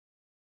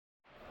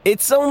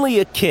It's only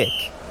a kick,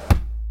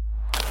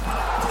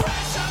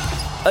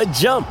 a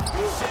jump,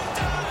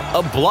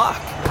 a block.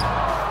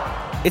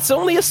 It's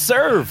only a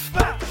serve.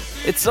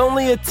 It's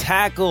only a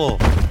tackle,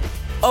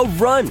 a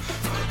run.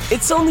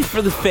 It's only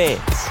for the fans.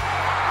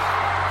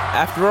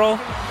 After all,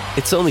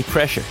 it's only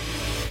pressure.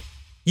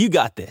 You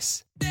got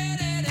this.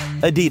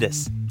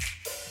 Adidas.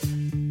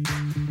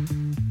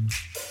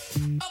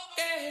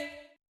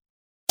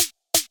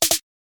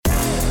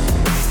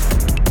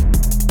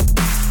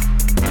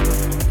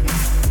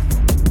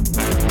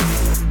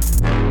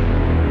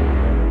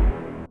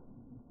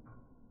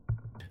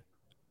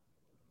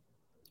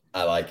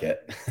 I like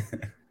it.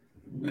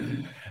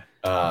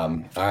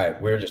 All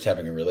right. We're just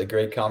having a really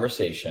great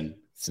conversation.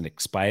 It's an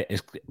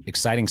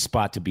exciting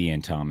spot to be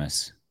in,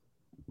 Thomas.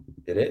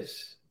 It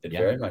is. It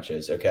very much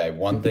is. Okay.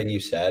 One thing you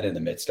said in the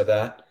midst of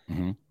that,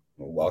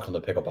 welcome to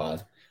Pickle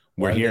Pod.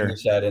 We're here.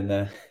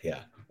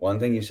 One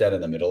thing you said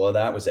in the middle of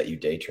that was that you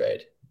day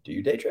trade. Do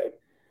you day trade?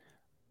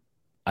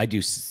 I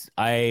do.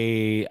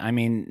 I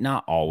mean,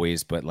 not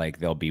always, but like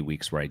there'll be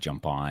weeks where I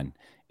jump on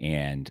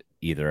and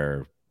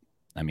either,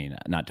 I mean,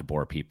 not to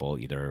bore people,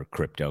 either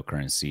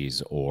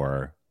cryptocurrencies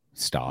or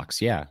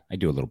stocks. Yeah, I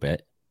do a little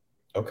bit.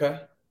 Okay.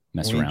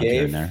 Mess around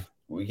here and there.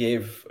 We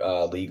gave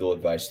legal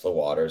advice to the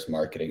Waters,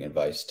 marketing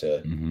advice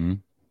to,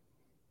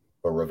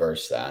 or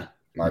reverse that.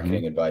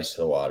 Marketing advice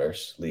to the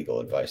Waters,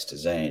 legal advice to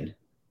Zane.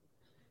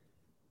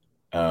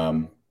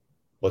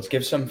 Let's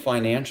give some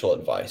financial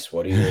advice.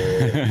 What are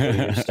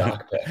your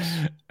stock picks?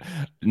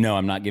 No,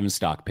 I'm not giving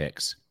stock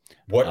picks.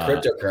 What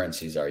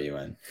cryptocurrencies are you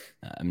in?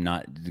 I'm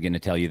not going to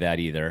tell you that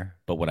either.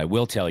 But what I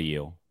will tell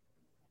you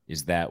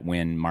is that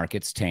when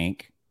markets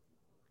tank,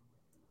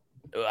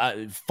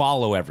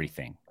 follow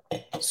everything.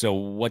 So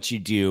what you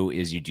do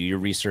is you do your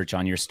research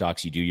on your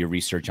stocks, you do your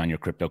research on your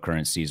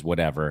cryptocurrencies,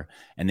 whatever,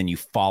 and then you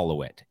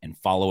follow it and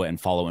follow it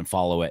and follow and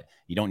follow it.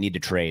 You don't need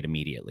to trade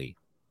immediately.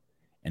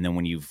 And then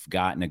when you've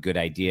gotten a good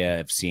idea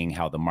of seeing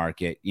how the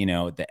market, you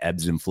know, the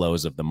ebbs and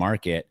flows of the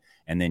market,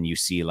 and then you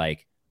see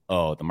like,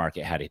 oh, the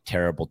market had a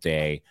terrible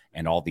day,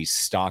 and all these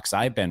stocks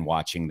I've been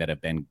watching that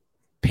have been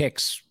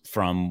picks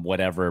from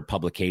whatever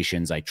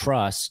publications I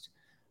trust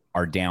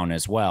are down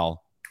as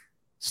well,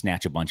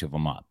 snatch a bunch of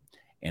them up.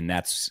 And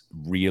that's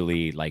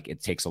really like,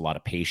 it takes a lot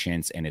of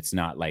patience, and it's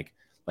not like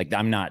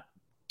I'm not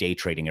day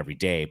trading every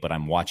day, but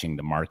I'm watching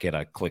the market.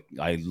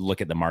 I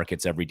look at the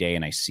markets every day,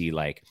 and I see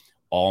like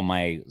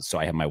so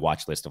I have my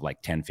watch list of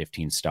like 10,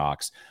 15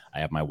 stocks. I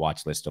have my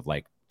watch list of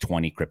like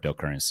 20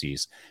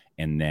 cryptocurrencies.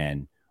 And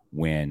then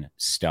when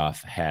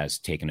stuff has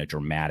taken a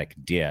dramatic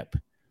dip,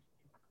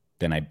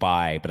 then I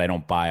buy, but I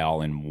don't buy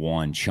all in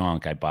one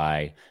chunk. I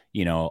buy,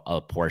 you know, a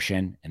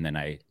portion, and then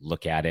I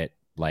look at it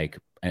like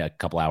a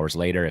couple hours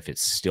later. If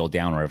it's still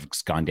down or if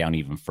it's gone down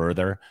even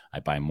further,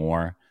 I buy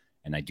more,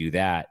 and I do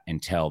that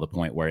until the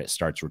point where it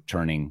starts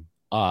returning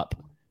up.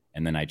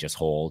 And then I just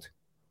hold,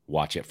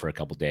 watch it for a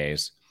couple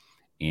days.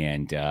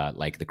 And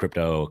like the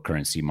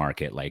cryptocurrency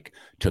market, like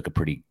took a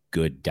pretty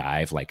good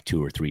dive like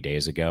 2 or 3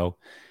 days ago.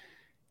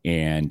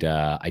 And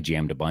I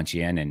jammed a bunch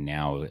in, and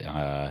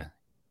now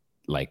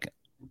like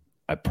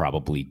I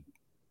probably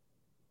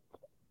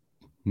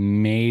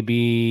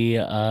maybe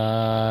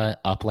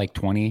up like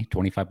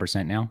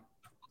 20-25% now.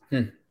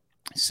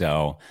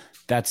 So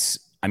that's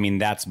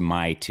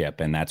my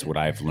tip, and that's what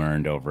I've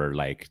learned over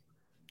like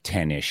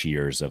 10-ish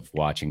years of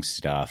watching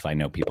stuff. I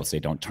know people say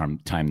don't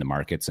time the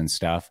markets and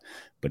stuff,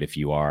 but if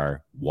you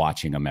are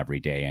watching them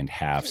every day and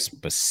have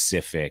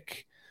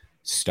specific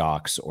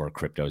stocks or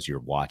cryptos you're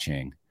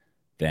watching,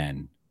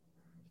 then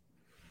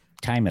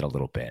time it a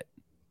little bit.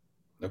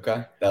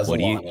 Okay. That was a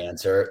long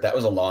answer. That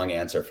was a long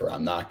answer for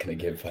I'm not going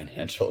to give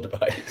financial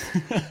advice.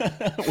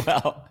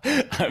 Well,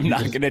 I'm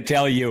not going to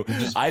tell you.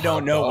 I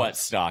don't know what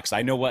stocks.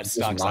 I know what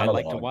stocks I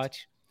like to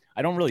watch.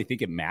 I don't really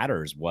think it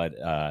matters what,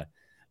 I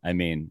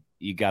mean,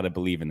 you got to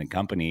believe in the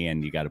company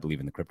and you got to believe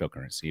in the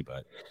cryptocurrency,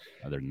 but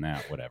other than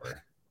that,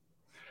 whatever.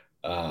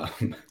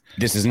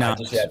 This is not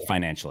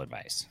financial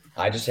advice.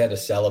 I just had to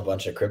sell a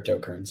bunch of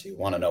cryptocurrency.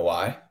 Want to know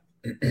why?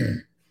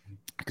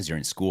 Because you're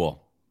in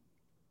school.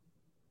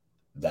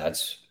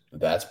 That's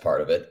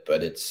part of it,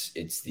 but it's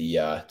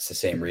the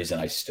same reason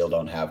I still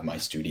don't have my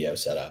studio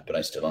set up, but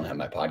I still don't have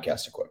my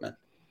podcast equipment.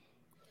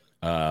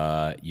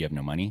 You have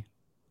no money?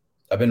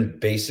 I've been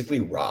basically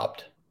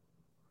robbed.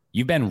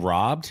 You've been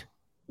robbed?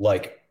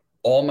 Like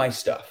all my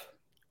stuff.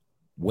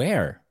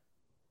 Where?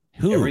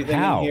 Who? Everything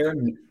How?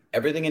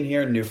 Everything in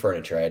here, new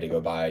furniture. I had to go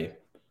buy.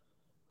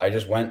 I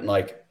just went and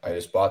I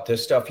just bought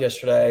this stuff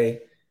yesterday.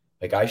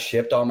 Like I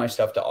shipped all my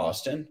stuff to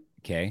Austin.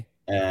 Okay.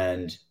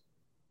 And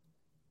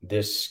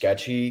this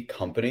sketchy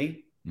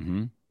company.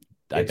 Mm-hmm.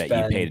 I bet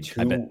you paid.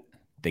 I bet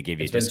they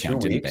gave you a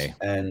discount, didn't they?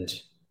 And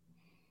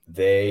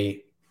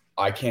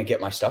I can't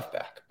get my stuff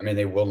back. I mean,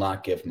 they will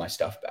not give my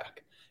stuff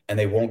back, and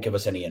they won't give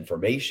us any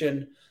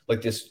information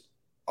like this.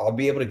 I'll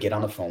be able to get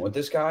on the phone with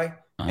this guy,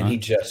 and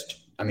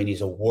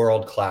he's a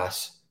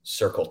world-class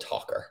circle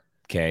talker.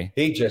 Okay.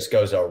 He just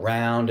goes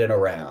around and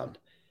around,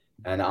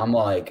 and I'm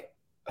like,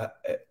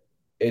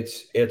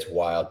 it's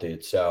wild,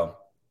 dude. So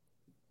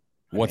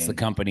What's the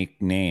company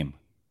name?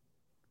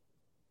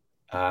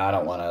 I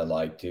don't want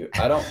to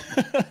I don't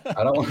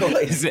want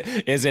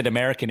to Is it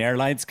American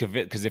Airlines?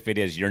 Because if it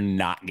is, you're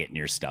not getting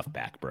your stuff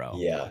back, bro.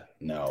 Yeah,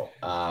 no.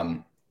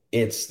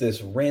 It's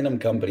this random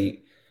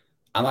company.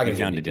 I'm not going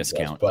to found a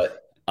discount,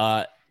 but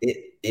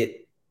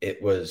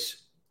it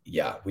was,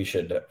 yeah,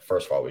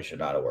 first of all, we should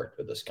not have worked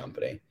with this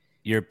company.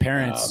 Your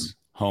parents'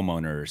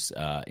 homeowners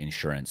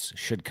insurance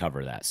should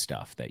cover that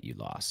stuff that you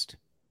lost.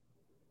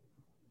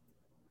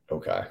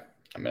 Okay.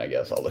 I mean, I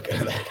guess I'll look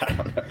into that. I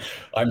don't know.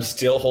 I'm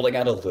still holding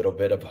out a little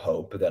bit of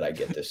hope that I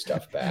get this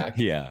stuff back.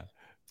 Yeah.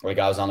 Like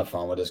I was on the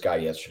phone with this guy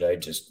yesterday,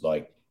 just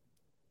like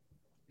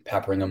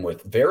peppering him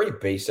with very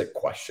basic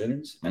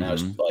questions. And I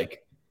was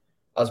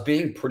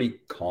being pretty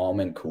calm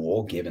and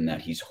cool, given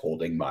that he's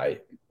holding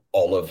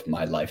all of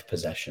my life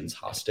possessions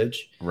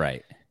hostage.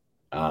 Right.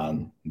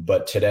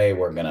 But today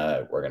we're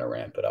gonna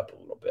ramp it up a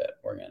little bit.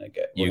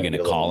 You're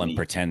gonna call and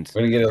pretend.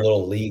 We're gonna get a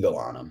little legal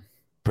on him.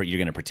 You're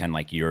gonna pretend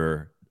like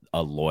you're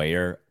a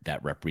lawyer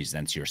that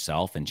represents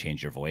yourself and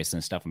change your voice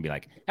and stuff and be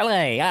like, hello,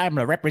 I'm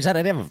a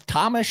representative of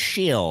Thomas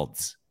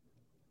Shields.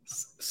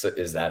 So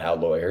is that how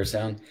lawyers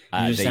sound?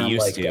 They sound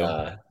used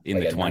to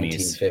in the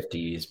 20s.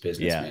 1950s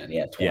businessman.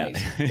 Yeah,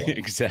 20s. Yeah.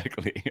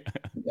 Exactly.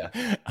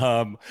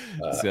 Yeah.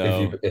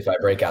 So if I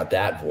break out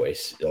that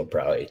voice,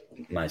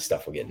 my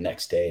stuff will get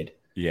next aid.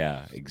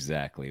 Yeah,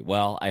 exactly.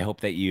 Well, I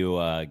hope that you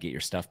get your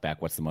stuff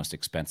back. What's the most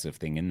expensive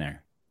thing in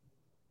there?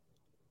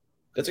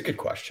 That's a good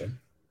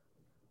question.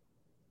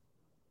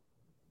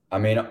 I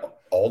mean,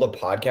 all the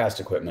podcast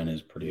equipment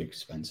is pretty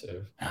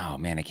expensive. Oh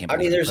man, I can't. I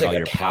mean, there's like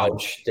a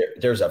couch.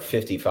 There's a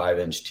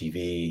 55-inch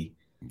TV.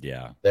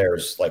 Yeah.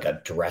 There's like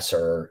a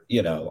dresser.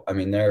 I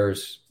mean, I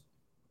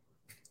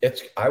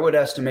would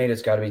estimate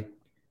it's got to be,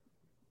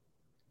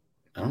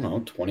 I don't know,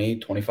 20,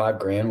 25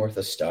 grand worth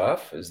of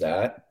stuff. Is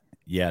that?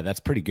 Yeah, that's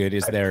pretty good.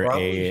 If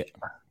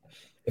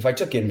I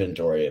took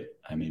inventory,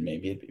 I mean,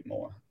 maybe it'd be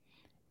more.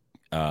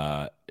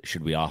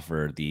 Should we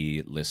offer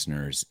the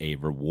listeners a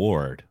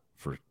reward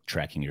for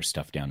tracking your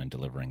stuff down and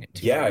delivering it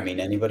to you? Yeah, I mean,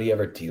 anybody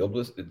ever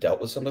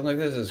dealt with something like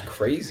this is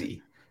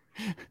crazy.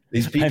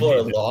 These people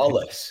are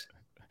lawless.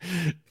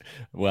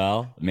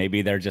 Well,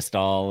 maybe they're just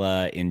all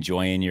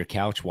enjoying your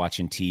couch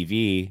watching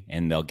TV,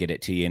 and they'll get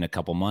it to you in a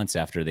couple months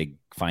after they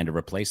find a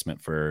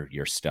replacement for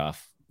your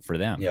stuff for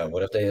them. Yeah,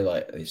 what if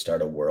they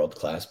start a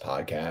world-class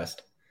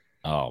podcast?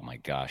 Oh my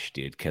gosh,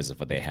 dude, because of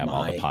what they have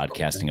all the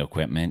podcasting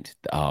equipment.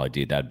 Oh,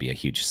 dude, that'd be a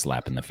huge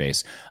slap in the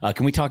face.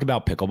 Can we talk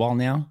about pickleball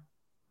now?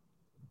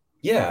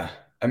 Yeah,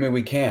 I mean,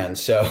 we can.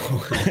 So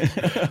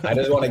I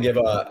just want to give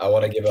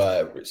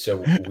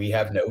so we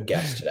have no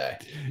guest today.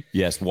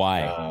 Yes.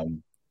 Why?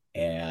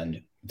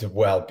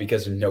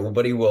 Because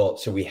nobody will.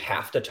 So we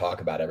have to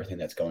talk about everything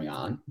that's going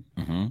on,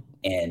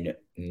 and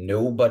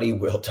nobody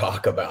will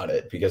talk about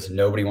it because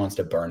nobody wants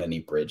to burn any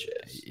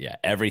bridges. Yeah.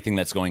 Everything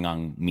that's going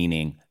on,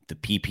 meaning the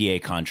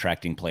PPA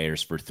contracting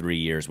players for 3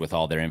 years with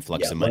all their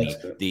influx of money.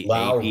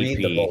 I'll read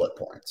the bullet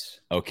points.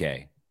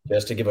 Okay.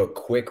 Just to give a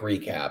quick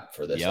recap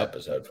for this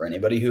episode, for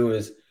anybody who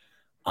is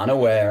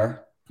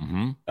unaware,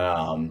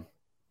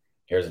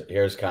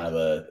 here's kind of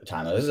the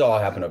timeline. This has all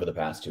happened over the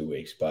past 2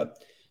 weeks,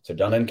 so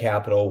Dundon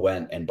Capital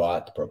went and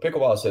bought the Pro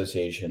Pickleball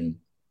Association,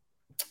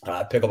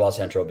 Pickleball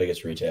Central,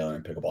 biggest retailer,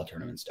 and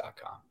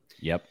pickleballtournaments.com.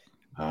 Yep.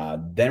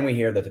 Then we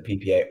hear that the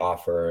PPA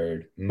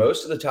offered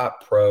most of the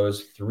top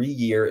pros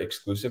 3-year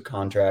exclusive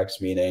contracts,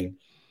 meaning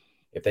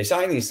if they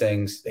sign these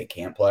things, they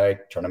can't play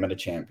Tournament of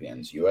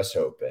Champions, U.S.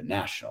 Open,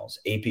 Nationals,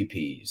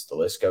 APPs, the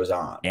list goes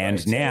on. And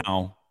right?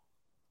 Now,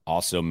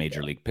 also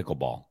Major League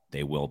Pickleball.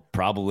 They will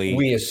probably...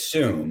 We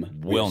assume.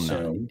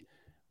 Not.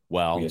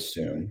 Well, we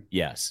assume.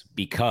 Yes,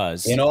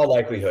 because... In all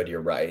likelihood,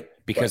 you're right.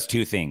 Because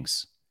two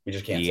things. We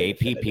just can't say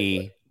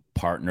the APP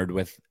partnered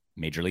with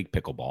Major League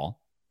Pickleball,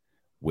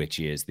 which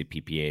is the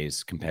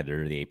PPA's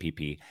competitor, the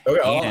APP.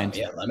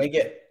 Okay, let me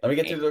get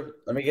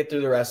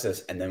through the rest of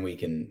this, and then we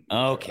can.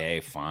 Okay,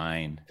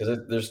 fine. Because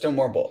there's still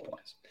more bullet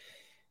points.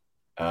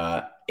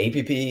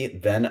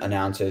 APP then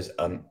announces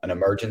an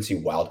emergency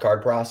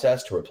wildcard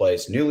process to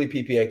replace newly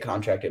PPA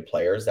contracted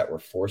players that were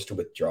forced to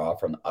withdraw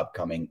from the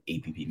upcoming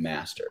APP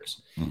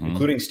Masters,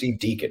 including Steve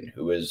Deacon,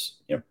 who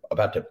is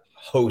about to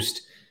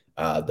host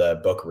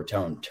the Boca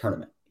Raton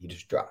tournament. He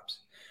just drops.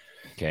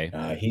 Okay.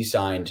 He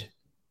signed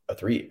a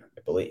 3-year,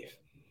 I believe.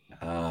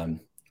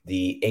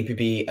 The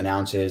APP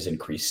announces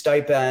increased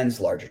stipends,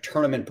 larger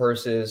tournament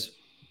purses,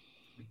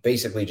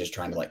 basically just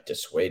trying to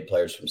dissuade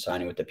players from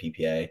signing with the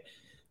PPA.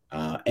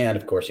 And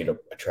of course,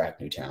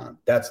 attract new talent.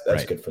 That's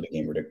right. Good for the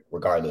game.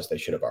 Regardless, they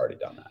should have already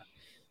done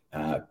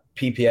that.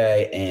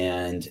 PPA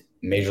and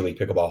Major League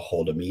Pickleball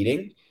hold a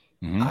meeting.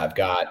 I've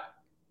got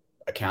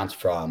accounts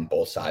from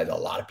both sides, a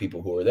lot of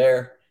people who were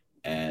there,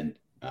 and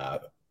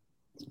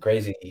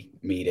crazy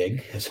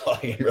meeting is all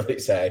I can really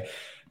say.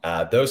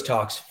 Those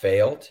talks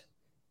failed.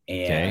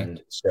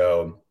 And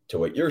so to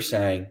what you're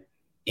saying,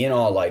 in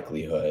all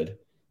likelihood,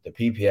 the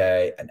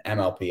PPA and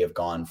MLP have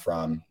gone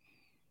from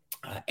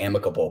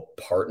amicable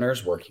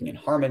partners working in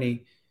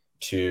harmony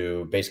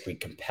to basically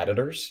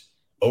competitors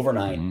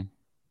overnight.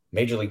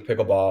 Major League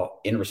Pickleball,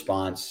 in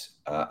response,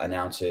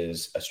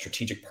 announces a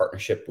strategic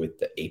partnership with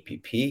the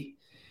APP.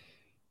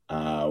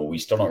 We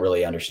still don't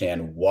really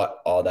understand what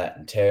all that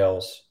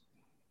entails.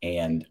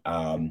 And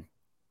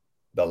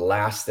the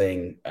last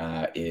thing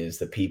is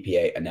the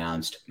PPA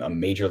announced a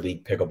Major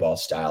League Pickleball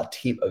style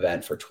team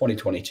event for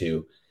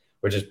 2022,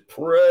 which is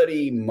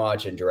pretty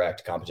much in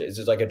direct competition. It's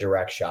just like a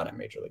direct shot at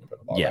Major League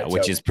Pickleball. Yeah, right?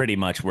 which is pretty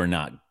much we're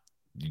not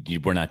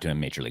doing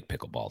Major League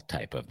Pickleball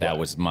type of.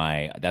 That's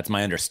my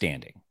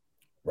understanding.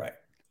 Right.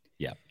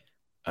 Yeah.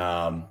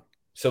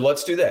 So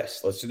let's do this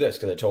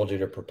because I told you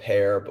to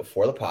prepare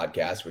before the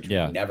podcast, which we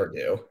never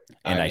do.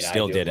 And I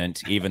still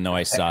didn't, even though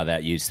I saw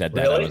that you said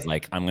that. Really? I was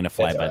like, I'm going to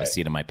fly by the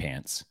seat of my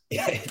pants.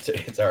 Yeah,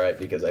 it's all right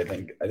because I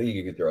think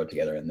you can throw it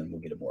together and then we'll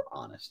get a more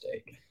honest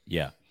take.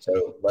 Yeah.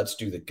 So let's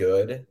do the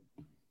good,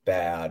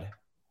 bad,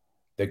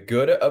 the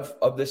good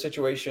of the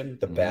situation,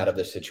 the bad of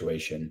the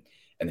situation,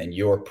 and then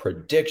your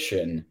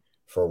prediction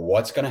for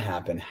what's going to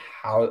happen,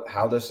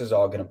 how this is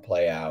all going to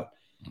play out.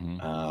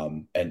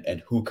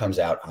 And who comes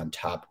out on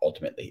top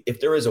ultimately, if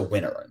there is a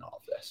winner in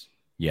all of this.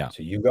 Yeah.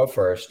 So you go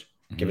first.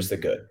 Give us the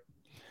good.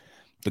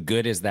 The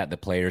good is that the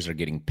players are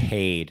getting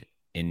paid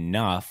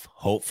enough,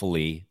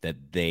 hopefully,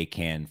 that they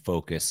can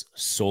focus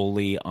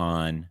solely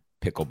on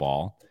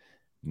pickleball,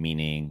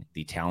 meaning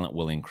the talent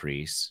will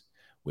increase,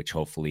 which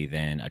hopefully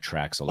then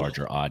attracts a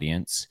larger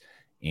audience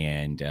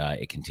and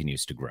it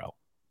continues to grow.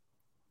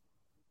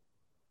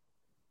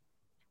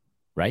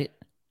 Right?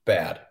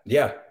 Bad.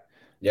 Yeah.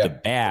 Yeah. The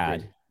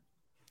bad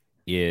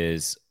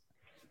is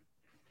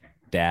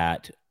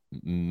that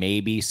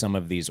maybe some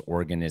of these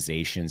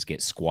organizations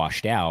get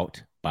squashed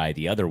out by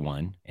the other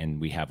one, and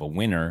we have a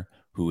winner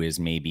who is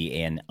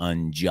maybe an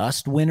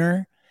unjust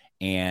winner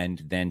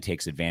and then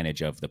takes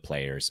advantage of the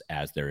players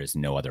as there is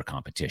no other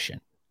competition.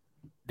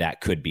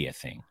 That could be a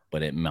thing,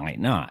 but it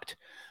might not.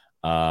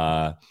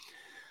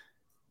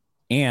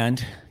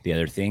 And the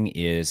other thing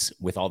is,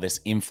 with all this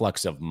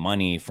influx of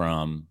money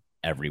from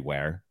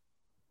everywhere,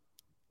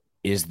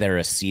 is there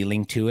a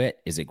ceiling to it?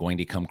 Is it going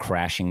to come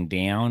crashing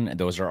down?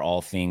 Those are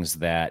all things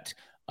that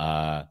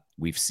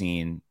we've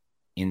seen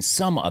in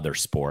some other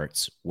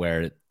sports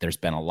where there's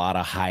been a lot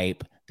of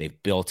hype.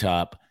 They've built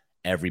up,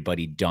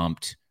 everybody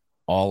dumped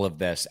all of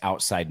this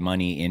outside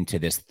money into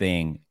this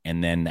thing,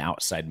 and then the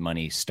outside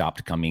money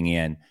stopped coming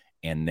in,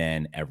 and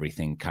then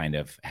everything kind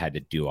of had to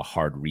do a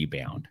hard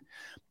rebound.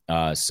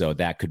 So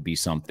that could be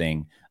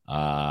something.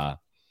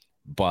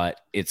 But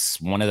it's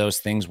one of those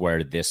things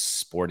where this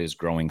sport is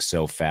growing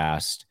so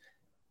fast.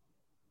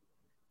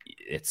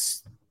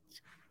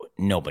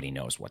 Nobody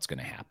knows what's going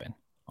to happen.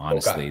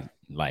 Honestly,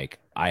 like,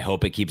 I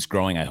hope it keeps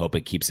growing. I hope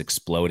it keeps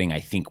exploding. I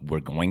think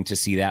we're going to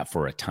see that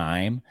for a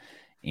time.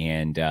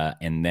 And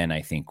then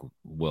I think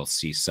we'll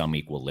see some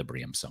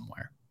equilibrium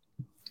somewhere.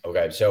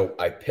 Okay. So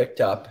I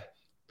picked up,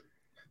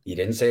 you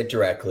didn't say it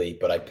directly,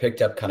 but I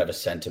picked up kind of a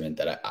sentiment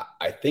that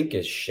I think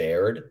is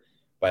shared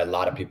by a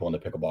lot of people in the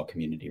pickleball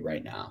community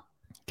right now.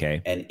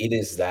 Okay. And it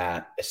is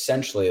that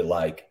essentially,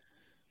 like,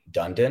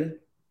 Dundon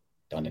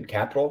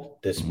Capital,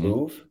 this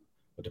move,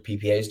 what the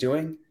PPA is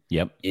doing,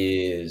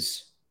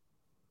 is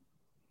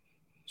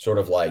sort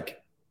of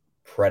like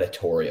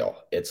predatorial.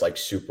 It's like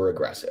super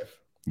aggressive.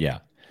 Yeah.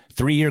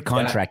 3-year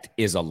contract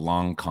is a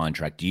long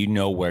contract. Do you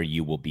know where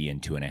you will be in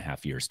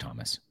 2.5 years,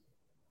 Thomas?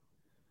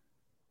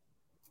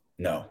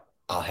 No.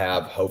 I'll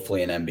have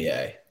hopefully an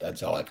MBA.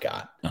 That's all I've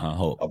got.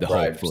 I'll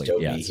probably still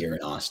be here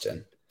in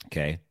Austin.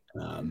 Okay.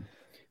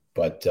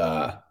 But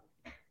well,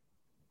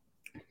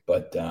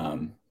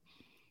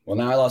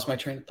 now I lost my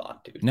train of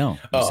thought, dude. No,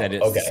 you said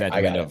it. Okay. I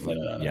got it.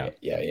 No.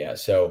 Yeah.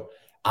 So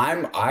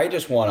I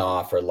just want to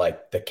offer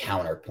like the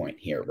counterpoint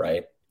here,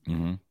 right?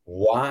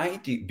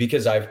 Mm-hmm.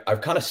 Because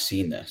I've kind of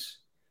seen this.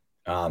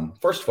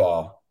 First of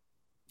all,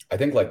 I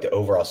think like the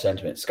overall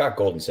sentiment, Scott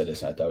Golden said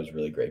this, and I thought it was a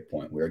really great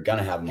point. We were going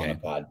to have him on the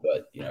pod,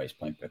 but he's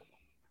playing pickleball.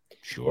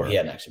 Sure. Well, he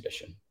had an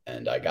exhibition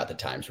and I got the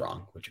times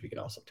wrong, which we can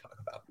also talk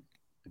about.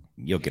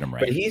 You'll get him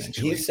right. But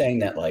he's saying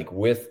that like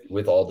with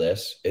all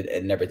this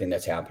and everything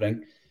that's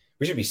happening,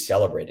 we should be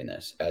celebrating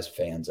this as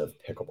fans of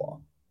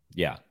pickleball.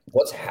 Yeah.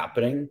 What's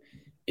happening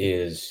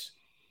is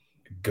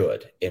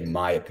good, in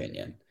my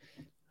opinion,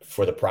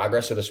 for the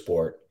progress of the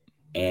sport.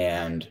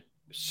 And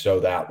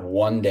so that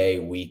one day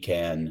we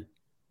can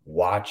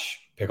watch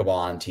pickleball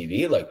on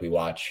TV like we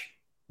watch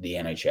the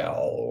NHL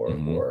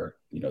or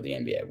the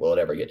NBA. Will it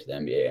ever get to the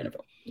NBA,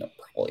 NFL? No,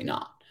 probably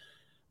not.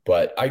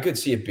 But I could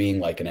see it being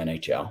like an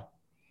NHL.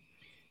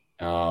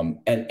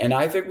 And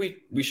I think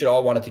we should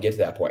all want it to get to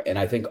that point. And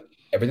I think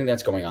everything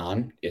that's going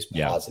on is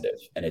positive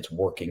and it's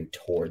working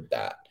toward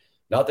that.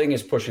 Nothing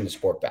is pushing the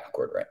sport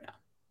backward right now.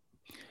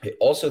 I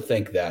also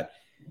think that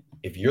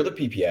if you're the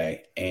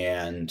PPA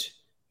and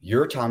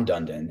you're Tom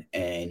Dundon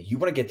and you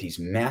want to get these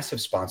massive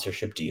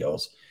sponsorship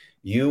deals,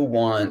 you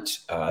want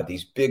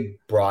these big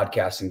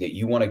broadcasting that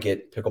you want to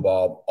get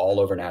pickleball all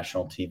over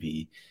national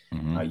TV.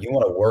 You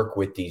want to work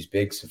with these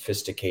big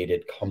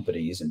sophisticated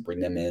companies and bring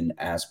them in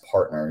as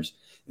partners.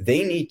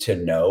 They need to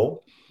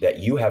know that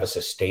you have a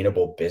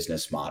sustainable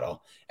business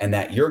model and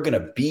that you're going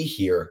to be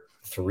here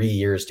 3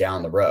 years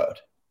down the road.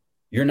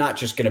 You're not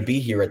just going to be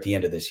here at the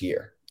end of this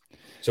year.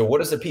 So what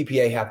does the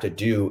PPA have to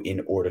do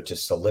in order to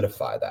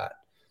solidify that,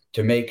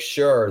 to make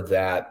sure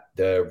that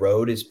the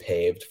road is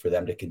paved for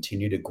them to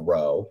continue to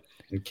grow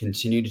and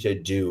continue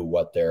to do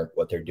what they're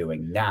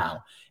doing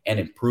now and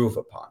improve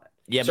upon it?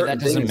 Yeah, Certain but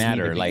that doesn't things need to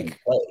matter. be Like, in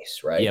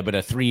place, right? yeah, but a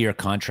 3-year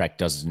contract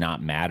does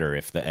not matter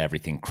if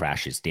everything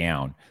crashes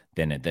down.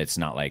 Then it's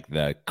not like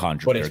the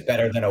contract. But it's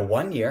better than a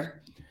 1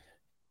 year.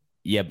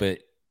 Yeah, but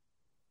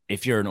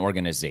if you're an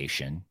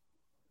organization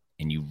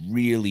and you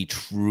really,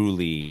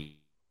 truly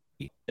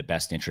the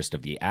best interest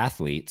of the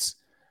athletes,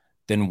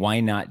 then why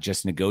not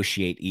just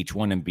negotiate each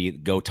one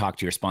and go talk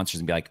to your sponsors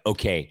and be like,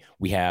 okay,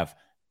 we have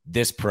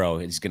this pro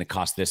is going to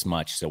cost this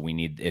much. So we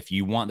need, if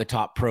you want the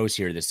top pros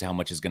here, this is how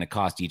much it's going to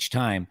cost each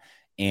time,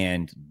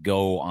 and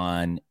go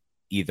on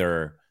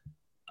either,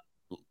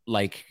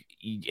 like,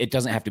 it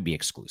doesn't have to be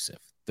exclusive.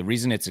 The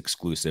reason it's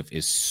exclusive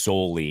is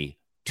solely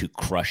to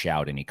crush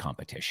out any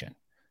competition.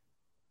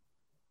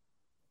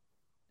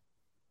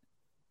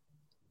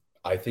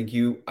 I think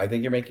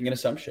you're making an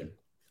assumption.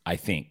 I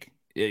think,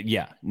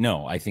 yeah,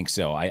 no, I think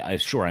so.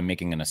 Sure, I'm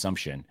making an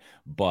assumption,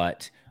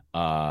 but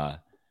yeah,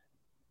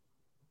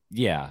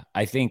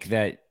 I think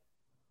that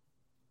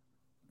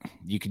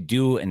you could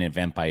do an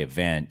event by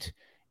event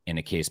and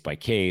a case by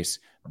case,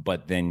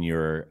 but then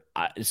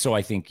so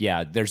I think,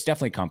 yeah, there's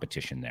definitely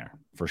competition there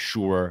for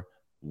sure.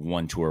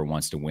 One tour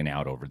wants to win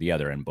out over the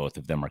other, and both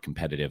of them are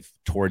competitive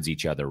towards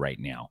each other right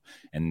now.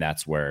 And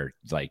that's where,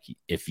 like,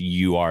 if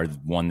you are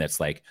one that's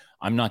like,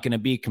 I'm not going to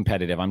be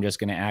competitive, I'm just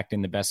going to act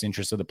in the best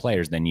interest of the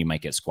players, then you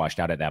might get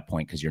squashed out at that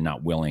point because you're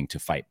not willing to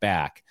fight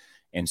back.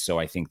 And so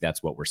I think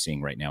that's what we're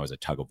seeing right now is a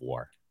tug of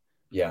war.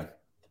 Yeah.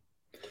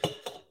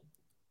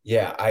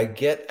 Yeah. I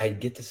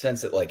get the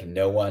sense that, like,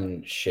 no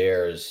one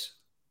shares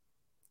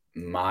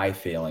my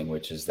feeling,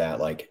 which is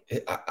that, like,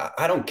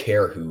 I don't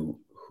care who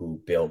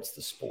builds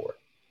the sport.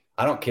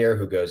 I don't care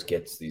who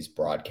gets these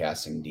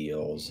broadcasting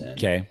deals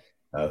and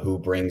who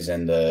brings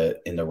in the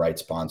right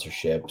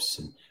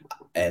sponsorships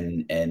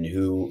and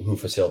who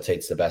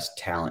facilitates the best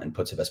talent and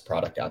puts the best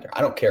product out there.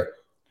 I don't care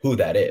who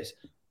that is.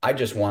 I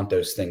just want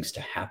those things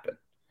to happen.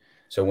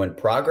 So when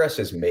progress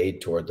is made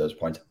toward those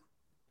points,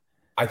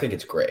 I think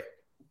it's great.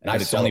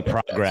 And it's only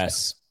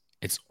progress.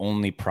 It's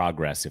only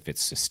progress if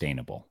it's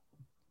sustainable.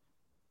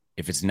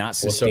 If it's not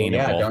sustainable,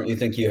 well, so, yeah, don't you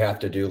think you have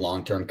to do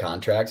long-term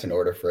contracts in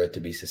order for it to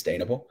be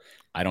sustainable?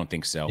 I don't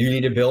think so. You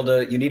need to build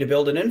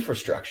an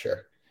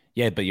infrastructure.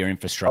 Yeah, but your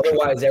infrastructure.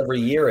 Otherwise, every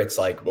year it's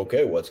like,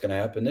 okay, what's going to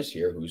happen this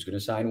year? Who's going to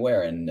sign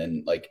where? And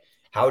then, like,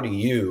 how do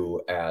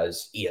you,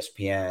 as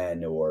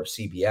ESPN or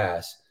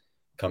CBS,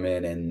 come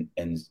in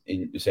and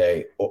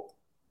say, oh,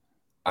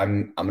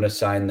 I'm going to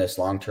sign this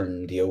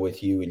long-term deal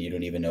with you, and you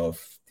don't even know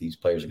if these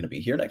players are going to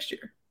be here next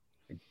year?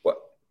 What?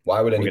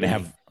 Why would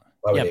anyone?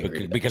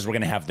 Because we're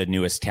going to have the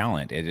newest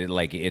talent.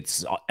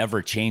 It's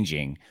ever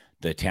changing.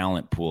 The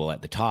talent pool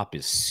at the top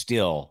is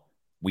still,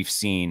 we've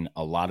seen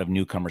a lot of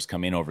newcomers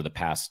come in over the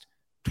past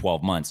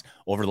 12 months.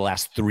 Over the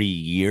last 3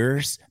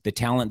 years, the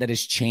talent that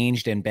has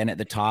changed and been at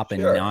the top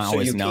and now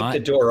is not. So you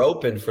keep the door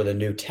open for the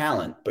new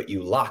talent, but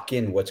you lock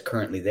in what's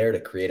currently there to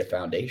create a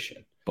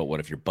foundation. But what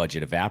if your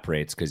budget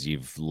evaporates because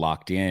you've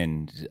locked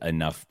in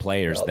enough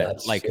players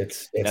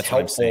it's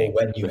helpful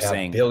when you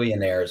have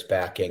billionaires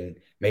backing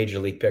Major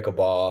League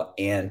Pickleball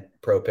and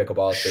Pro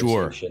Pickleball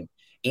Association,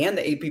 and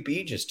the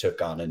APP just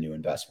took on a new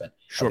investment.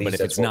 Sure, but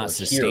if it's not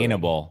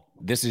sustainable,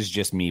 this is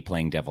just me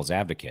playing devil's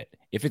advocate.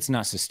 If it's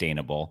not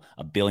sustainable,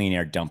 a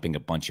billionaire dumping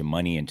a bunch of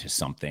money into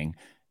something,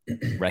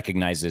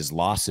 recognizes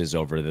losses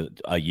over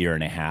a year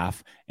and a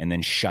half, and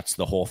then shuts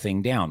the whole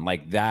thing down.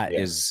 Like that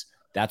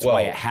That's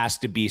why it has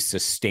to be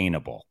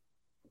sustainable.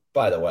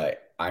 By the way,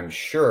 I'm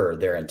sure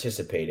they're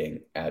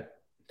anticipating, at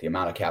the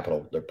amount of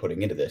capital they're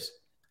putting into this,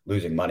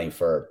 losing money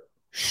for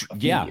a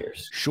few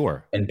years.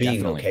 Sure. And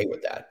being okay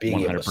with that, being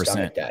 100%. Able to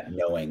stomach that,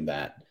 knowing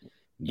that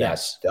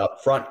that's the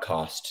upfront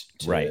cost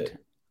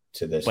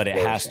to this. But it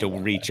has to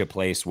reach a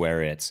place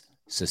where it's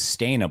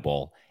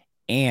sustainable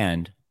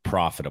and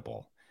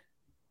profitable.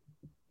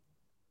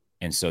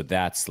 And so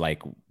that's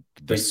like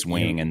the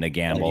swing and the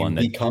gamble, and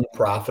become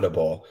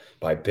profitable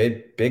by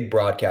big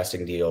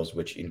broadcasting deals,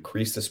 which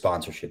increase the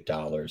sponsorship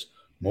dollars.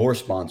 More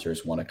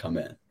sponsors want to come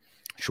in.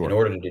 Sure. In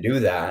order to do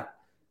that,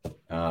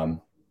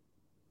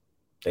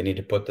 they need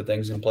to put the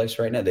things in place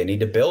right now. They need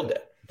to build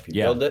it. If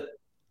you build it,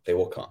 they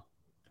will come.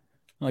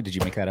 Oh, did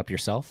you make that up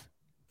yourself?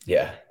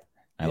 Yeah.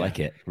 I like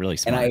it. Really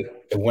smart.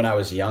 And when I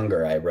was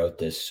younger, I wrote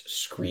this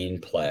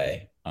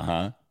screenplay.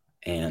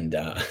 And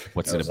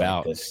what's it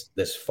about? Like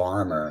this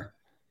farmer.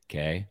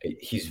 Okay.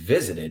 He's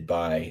visited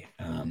by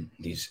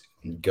these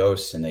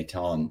ghosts, and they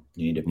tell him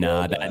you need to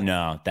build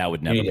that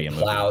would never be a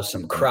movie. Plow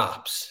some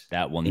crops.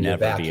 That will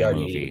never be a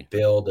movie. You need to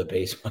build a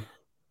basement.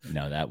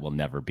 No, that will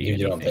never be.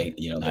 You don't think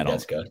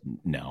that's good?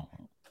 No.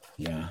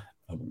 Yeah.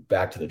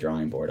 Back to the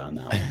drawing board on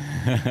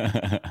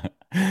that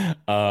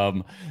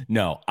one.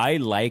 No, I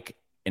like,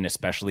 and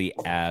especially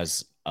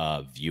as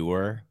a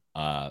viewer,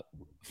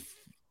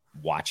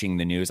 watching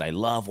the news. I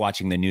love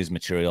watching the news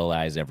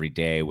materialize every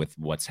day with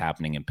what's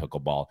happening in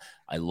pickleball.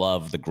 I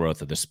love the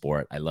growth of the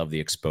sport. I love the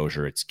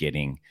exposure it's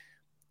getting.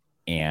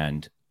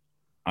 And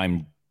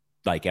I'm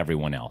like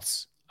everyone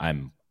else.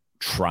 I'm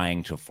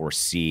trying to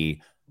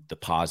foresee the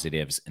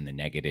positives and the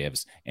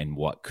negatives and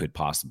what could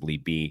possibly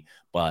be.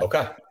 But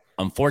okay.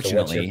 Unfortunately,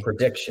 so what's your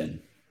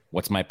prediction?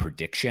 What's my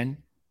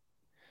prediction?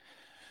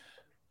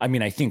 I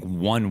mean, I think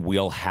one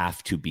will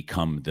have to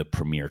become the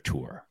premier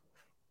tour.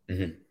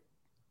 Mm-hmm.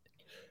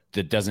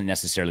 That doesn't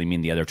necessarily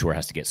mean the other tour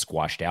has to get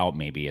squashed out.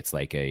 Maybe it's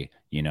like a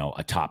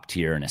top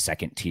tier and a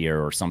second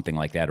tier or something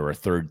like that, or a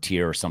third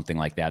tier or something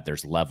like that.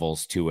 There's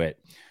levels to it.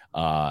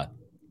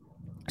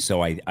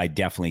 So I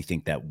definitely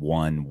think that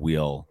one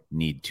will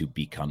need to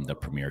become the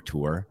premier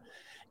tour.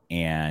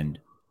 And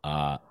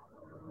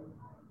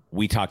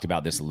we talked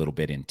about this a little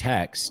bit in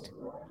text.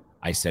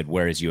 I said,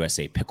 where is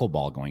USA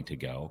Pickleball going to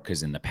go?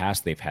 Because in the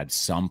past, they've had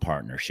some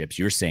partnerships.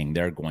 You're saying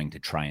they're going to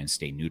try and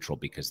stay neutral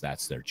because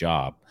that's their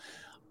job.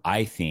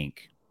 I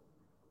think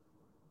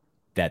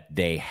that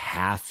they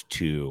have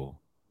to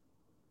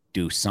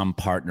do some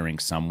partnering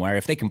somewhere.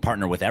 If they can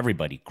partner with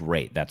everybody,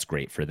 great. That's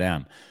great for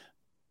them.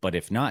 But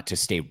if not, to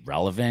stay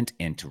relevant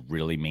and to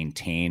really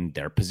maintain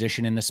their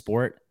position in the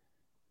sport,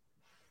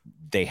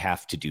 they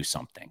have to do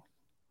something.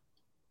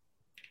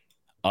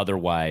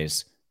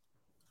 Otherwise,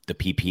 the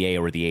PPA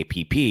or the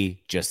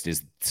APP just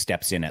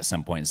steps in at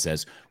some point and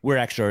says, we're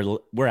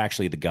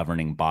actually the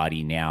governing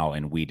body now,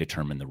 and we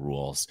determine the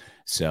rules.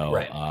 So,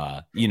 right.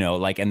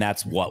 And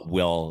that's what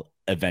will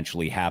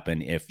eventually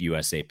happen if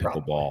USA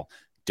Pickleball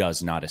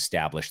does not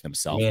establish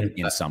themselves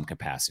in some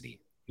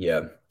capacity.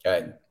 Yeah.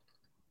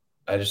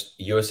 I just,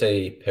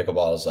 USA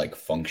Pickleball's like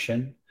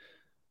function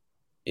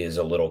is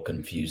a little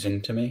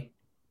confusing to me.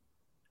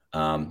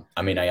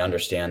 I mean, I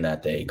understand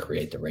that they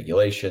create the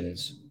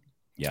regulations.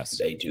 Yes.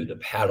 They do the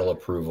paddle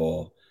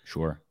approval.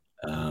 Sure.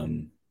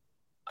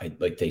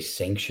 They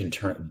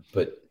sanction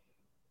but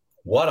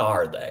what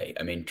are they?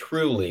 I mean,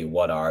 truly,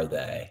 what are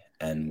they?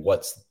 And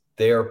what's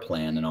their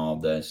plan in all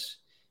of this?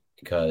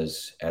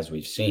 Because as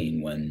we've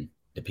seen, when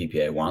the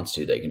PPA wants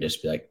to, they can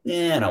just be like,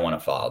 I don't want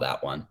to follow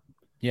that one.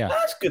 Yeah.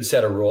 That's a good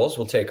set of rules.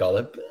 We'll take all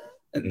that.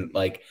 And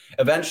like,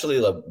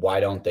 eventually, why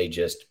don't they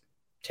just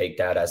take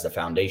that as the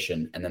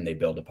foundation and then they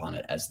build upon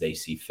it as they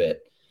see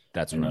fit?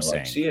 That's what I'm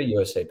saying. See a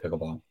USA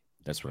Pickleball.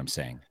 That's what I'm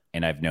saying.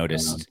 And I've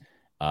noticed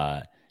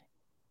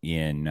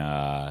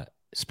in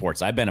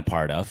sports I've been a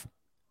part of,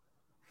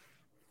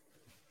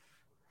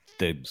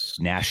 the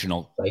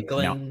national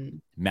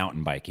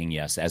mountain biking,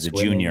 yes, as a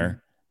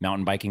junior,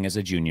 mountain biking as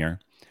a junior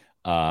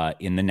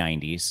in the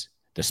 90s,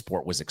 the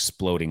sport was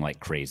exploding like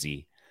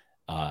crazy.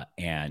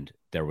 And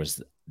there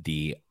was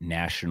the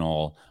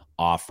National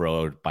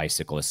Off-Road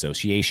Bicycle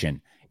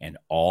Association, and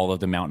all of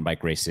the mountain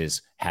bike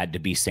races had to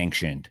be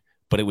sanctioned.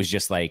 But it was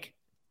just like,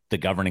 the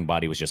governing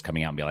body was just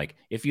coming out and be like,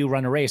 if you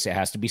run a race, it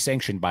has to be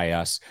sanctioned by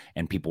us.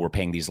 And people were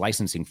paying these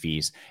licensing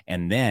fees.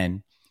 And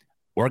then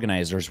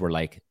organizers were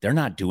like, they're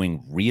not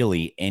doing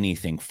really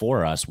anything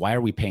for us. Why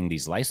are we paying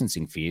these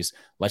licensing fees?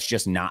 Let's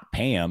just not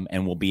pay them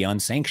and we'll be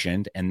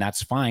unsanctioned. And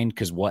that's fine,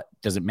 because what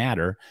does it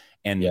matter?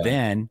 And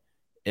then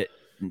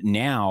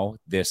now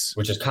this,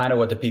 which is kind of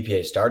what the PPA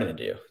is starting to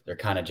do. They're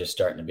kind of just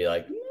starting to be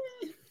like,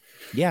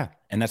 yeah.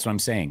 And that's what I'm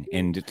saying.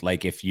 And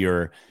like, if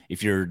you're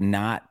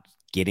not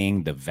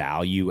getting the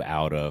value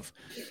out of,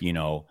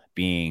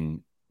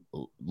 being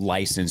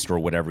licensed or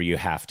whatever you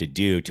have to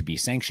do to be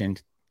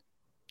sanctioned,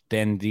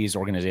 then these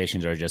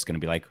organizations are just going to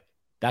be like,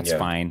 that's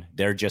fine.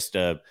 They're just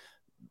a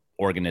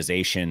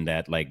organization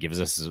that like gives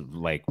us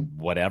like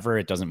whatever.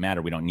 It doesn't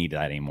matter. We don't need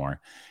that anymore.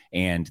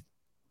 And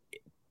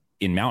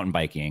in mountain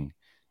biking,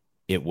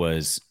 it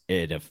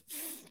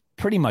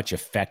pretty much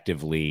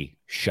effectively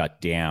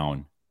shut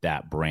down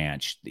that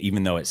branch,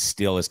 even though it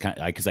still is kind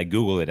of, because I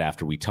Googled it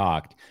after we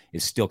talked,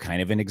 is still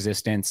kind of in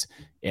existence.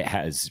 It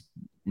has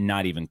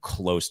not even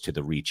close to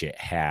the reach it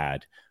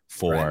had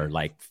for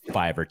like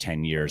 5 or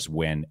 10 years,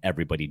 when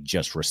everybody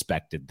just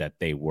respected that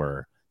they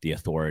were the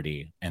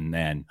authority. And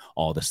then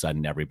all of a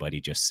sudden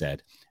everybody just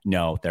said,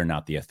 no, they're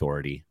not the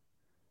authority.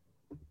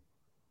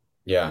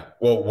 Yeah.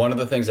 Well, one of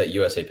the things that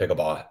USA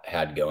Pickleball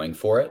had going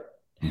for it,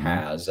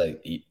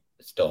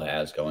 still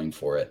has going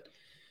for it,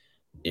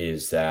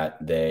 is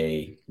that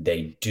they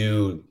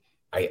do,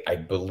 I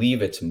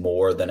believe it's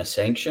more than a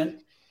sanction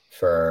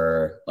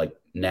for like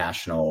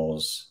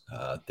nationals,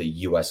 the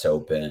US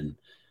Open,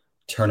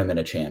 Tournament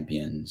of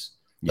Champions.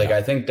 Like,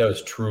 I think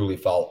those truly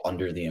fall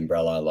under the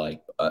umbrella,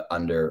 like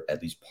under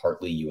at least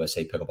partly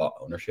USA Pickleball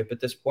ownership at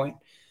this point.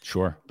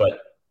 Sure. But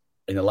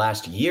in the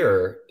last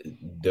year,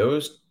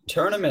 those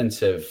tournaments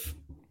have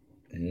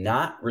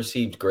not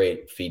received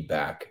great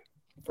feedback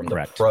from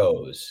the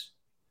pros.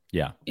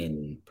 Yeah.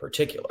 In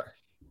particular.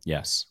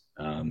 Yes.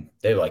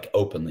 They like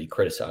openly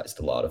criticized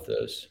a lot of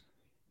those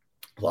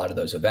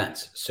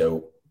events.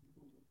 So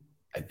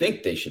I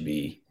think they should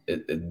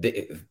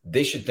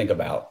they should think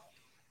about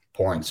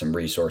pouring some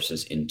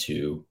resources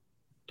into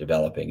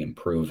developing,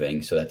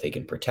 improving, so that they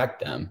can protect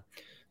them,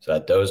 so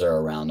that those are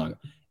around.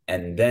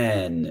 And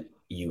then,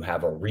 you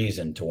have a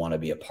reason to want to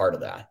be a part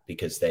of that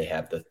because they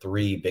have the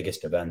 3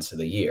 biggest events of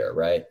the year,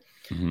 right?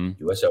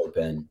 US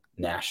Open,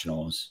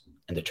 Nationals,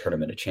 and the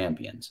Tournament of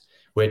Champions,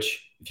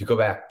 which if you go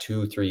back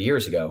 2-3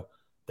 years ago,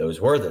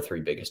 those were the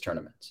 3 biggest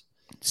tournaments.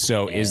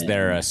 So is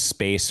there a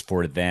space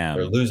for them?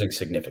 They're losing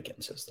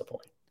significance is the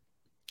point.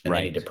 And right.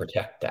 They need to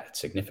protect that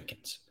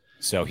significance.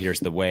 So here's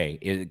the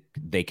way.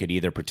 They could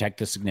either protect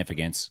the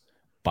significance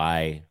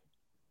by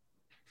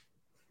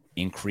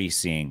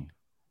increasing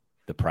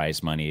the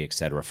prize money, et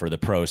cetera, for the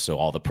pros. So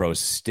all the pros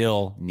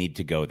still need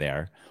to go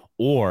there,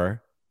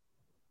 or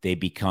they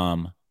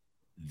become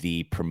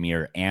the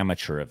premier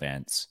amateur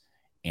events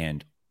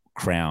and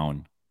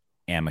crown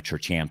amateur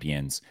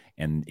champions.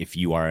 And if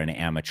you are an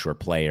amateur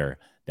player,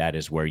 that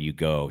is where you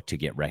go to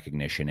get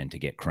recognition and to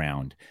get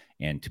crowned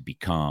and to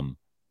become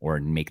or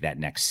make that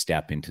next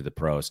step into the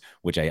pros,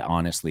 which I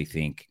honestly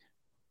think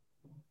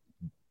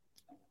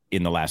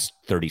in the last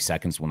 30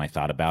 seconds when I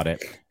thought about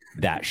it,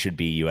 that should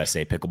be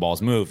USA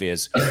Pickleball's move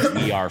is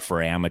we are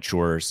for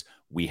amateurs.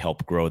 We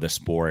help grow the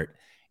sport.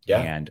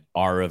 Yeah. And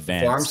our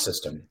events farm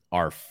system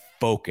are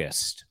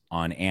focused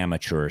on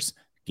amateurs,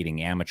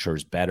 getting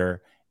amateurs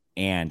better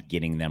and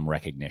getting them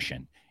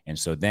recognition. And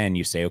so then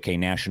you say, okay,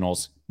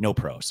 nationals, no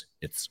pros.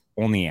 It's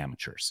only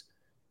amateurs.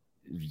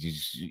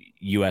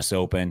 US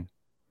Open,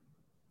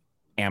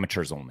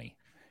 amateurs only.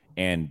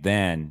 And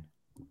then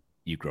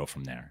you grow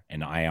from there.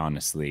 And I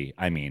honestly,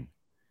 I mean,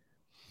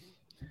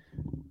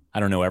 I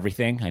don't know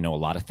everything. I know a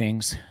lot of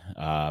things,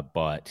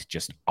 but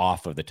just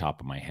off of the top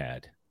of my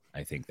head,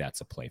 I think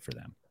that's a play for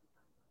them.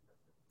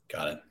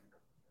 Got it.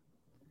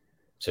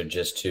 So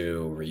just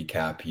to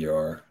recap,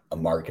 you're a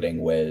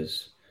marketing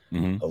whiz,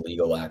 a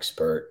legal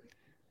expert,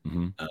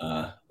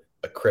 a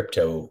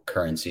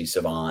cryptocurrency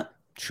savant.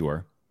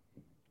 Sure.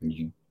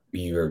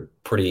 You're a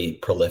pretty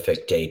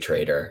prolific day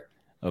trader.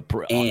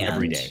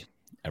 Every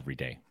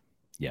day.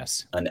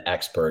 Yes. An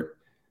expert.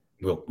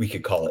 We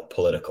could call it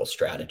political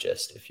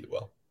strategist, if you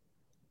will.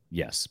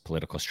 Yes.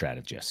 Political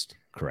strategist.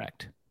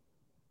 Correct.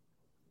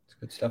 It's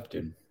good stuff,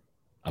 dude.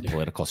 A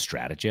political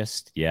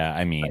strategist. Yeah.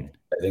 I mean,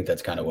 I think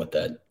that's kind of what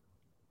that.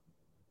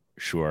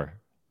 Sure.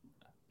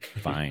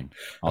 Fine.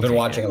 I've been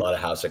watching a lot of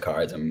House of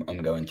Cards.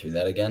 I'm going through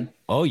that again.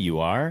 Oh, you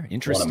are?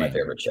 Interesting. One of my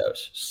favorite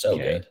shows. So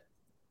good.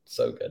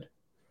 So good.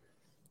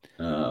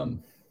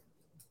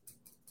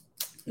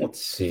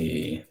 Let's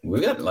see.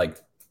 We got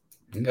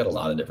a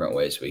lot of different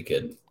ways we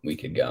could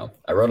go.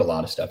 I wrote a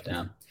lot of stuff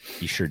down.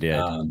 You sure did.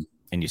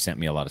 And you sent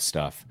me a lot of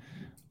stuff.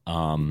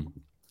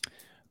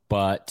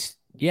 But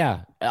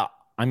yeah,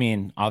 I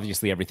mean,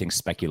 obviously everything's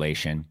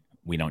speculation.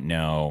 We don't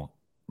know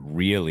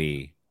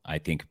really. I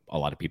think a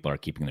lot of people are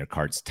keeping their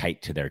cards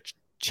tight to their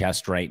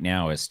chest right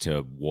now as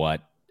to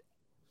what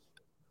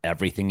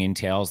everything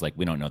entails. Like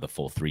we don't know the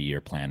full 3-year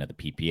plan of the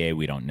PPA.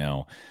 We don't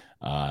know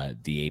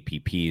the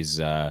APP's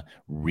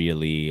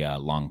really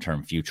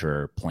long-term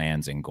future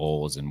plans and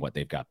goals and what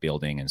they've got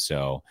building. And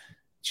so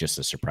it's just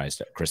a surprise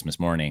to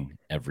Christmas morning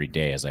every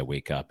day as I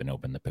wake up and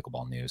open the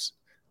Pickleball News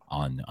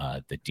on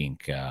the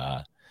Dink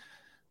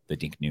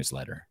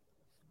newsletter.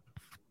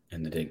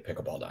 And the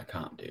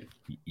dinkpickleball.com, dude.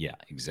 Yeah,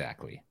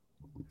 exactly.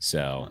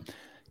 So,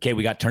 okay,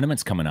 we got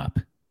tournaments coming up.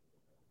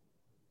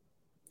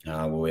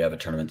 Well, we have a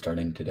tournament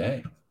starting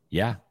today.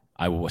 Yeah,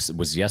 I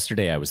was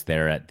yesterday. I was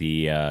there at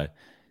the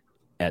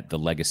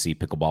Legacy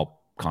Pickleball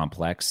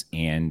Complex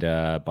and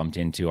bumped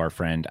into our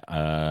friend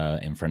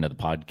and friend of the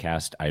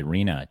podcast,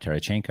 Irina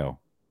Terachenko.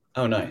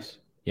 Oh, nice.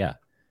 Yeah.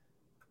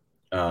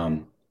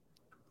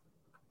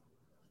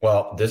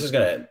 Well, this is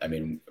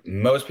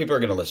most people are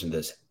gonna listen to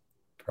this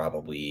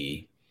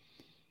probably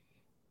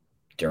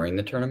during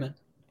the tournament.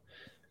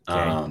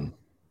 Okay.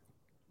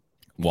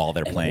 While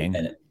they're playing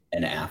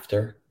and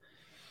after.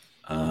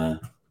 By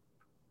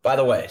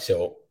the way,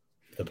 so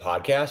the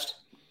podcast,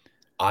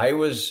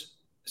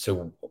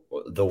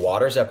 the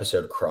Waters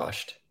episode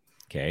crushed.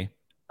 Okay.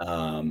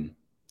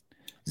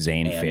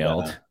 Zane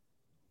failed.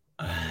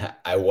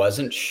 I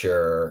wasn't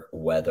sure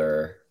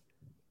whether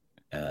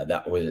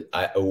that was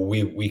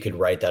we could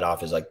write that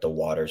off as like the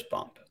Waters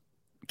bump.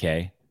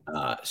 Okay.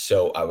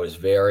 So I was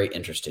very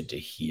interested to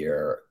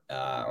hear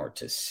or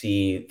to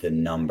see the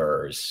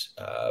numbers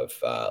of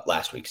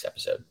last week's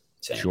episode.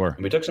 Sure.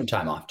 And we took some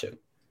time off too.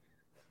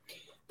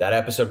 That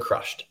episode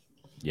crushed.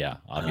 Yeah,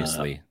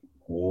 obviously.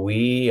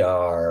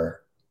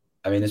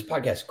 This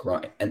podcast is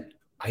growing, and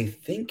I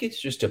think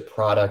it's just a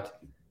product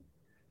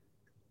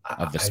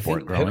of the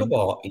sport growing.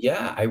 Pickleball,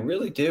 yeah, I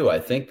really do. I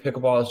think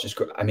pickleball is just.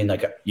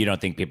 You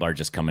don't think people are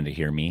just coming to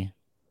hear me?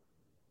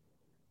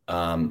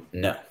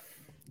 No.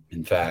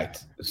 In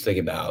fact, I was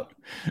thinking about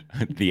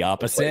the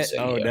opposite.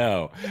 Oh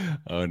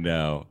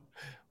no.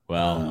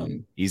 Well,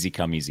 easy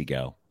come, easy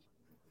go.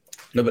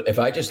 No, but if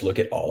I just look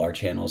at all our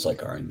channels,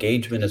 like our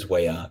engagement is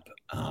way up.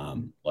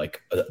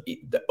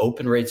 The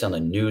open rates on the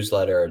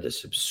newsletter, the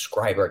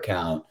subscriber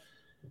count,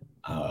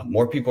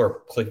 more people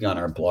are clicking on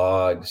our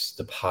blogs.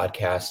 The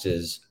podcast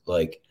is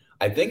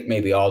I think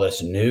maybe all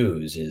this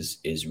news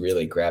is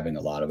really grabbing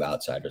a lot of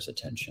outsiders'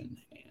 attention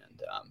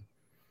and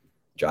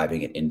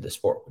driving it into the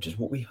sport, which is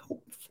what we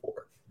hope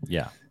for.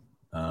 Yeah.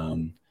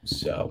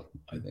 So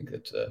I think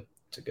it's a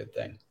good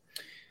thing.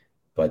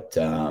 But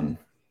all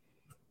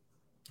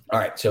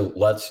right, so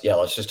let's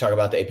just talk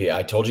about the APP.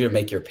 I told you to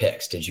make your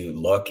picks. Did you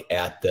look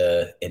at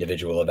the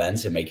individual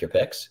events and make your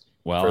picks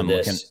for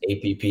this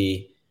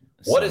APP?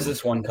 What is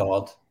this one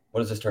called?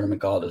 What is this tournament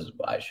called?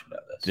 I should know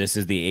this. This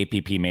is the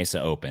APP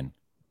Mesa Open.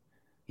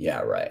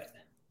 Yeah, right.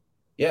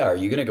 Yeah, are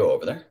you going to go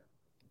over there?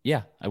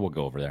 Yeah, I will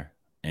go over there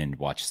and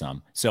watch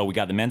some. So we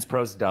got the men's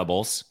pros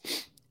doubles,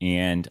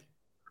 and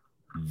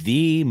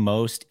the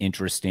most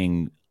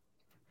interesting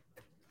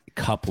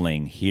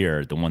coupling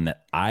here, the one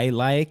that I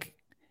like,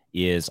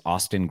 is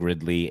Austin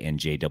Gridley and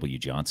JW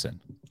Johnson.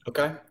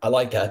 Okay. I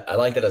like that. I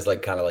like that as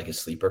like kind of like a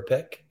sleeper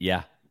pick.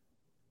 Yeah.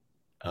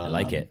 I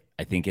like it.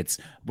 I think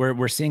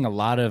we're seeing a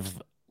lot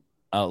of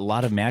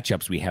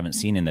matchups we haven't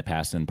seen in the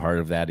past, and part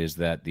of that is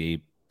that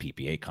the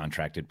PPA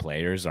contracted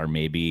players are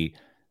maybe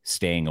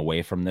staying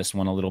away from this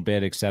one a little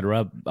bit,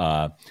 etc.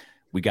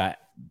 We got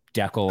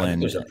Dekel,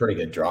 and there's a pretty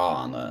good draw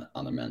on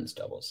the men's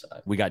doubles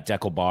side. We got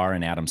Dekel Barr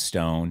and Adam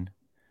Stone.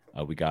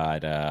 We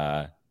got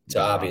it's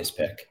an obvious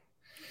pick.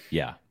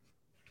 Yeah.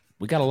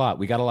 We got a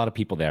lot of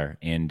people there,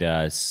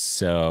 and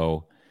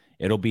so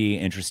it'll be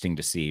interesting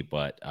to see,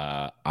 but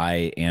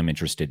I am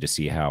interested to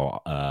see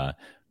how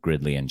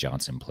Gridley and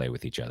Johnson play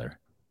with each other.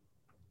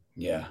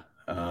 Yeah.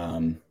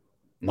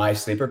 My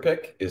sleeper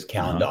pick is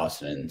Callan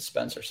Dawson and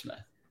Spencer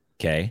Smith.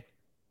 Okay.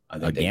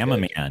 A Gamma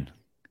man.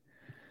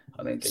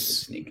 I think they could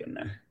sneak in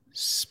there.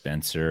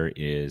 Spencer's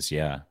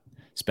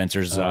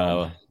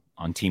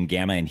on Team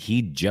Gamma, and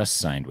he just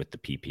signed with the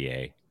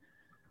PPA.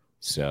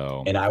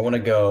 So, and but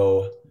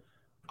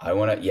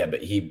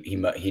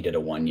he did a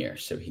 1 year,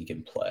 so he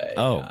can play.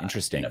 Oh,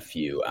 interesting. In a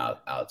few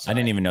outside. I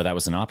didn't even know that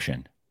was an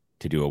option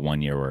to do a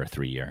 1 year or a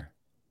 3 year.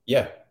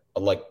 Yeah,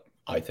 like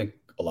I think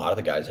a lot of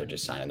the guys are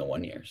just signing the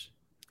 1 years.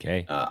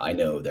 Okay. I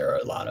know there are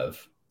a lot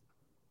of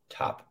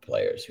top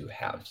players who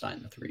have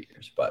signed the 3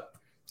 years, but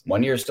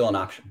 1 year is still an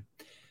option.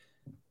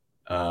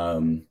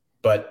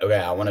 But okay,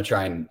 I want to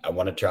try and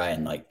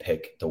like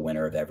pick the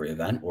winner of every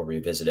event. We'll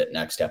revisit it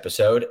next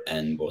episode,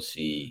 and we'll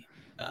see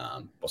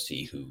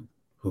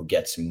who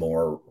gets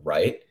more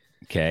right.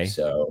 Okay.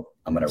 So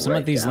I'm gonna. Some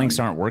of these links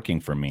aren't working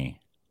for me.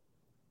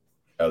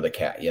 Oh, the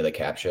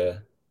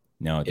CAPTCHA.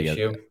 No, the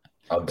issue.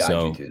 I'll guide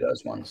you through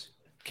those ones.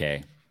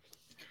 Okay.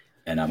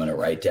 And I'm gonna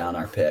write down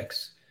our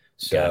picks.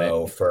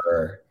 So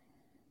for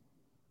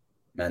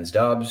men's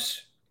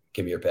dubs,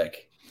 give me your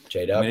pick.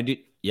 J-Dub.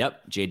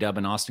 Yep, J-Dub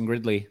and Austin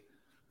Gridley.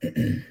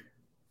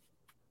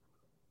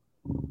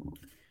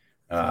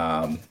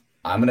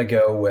 I'm gonna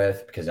go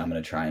with, because I'm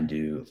gonna try and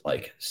do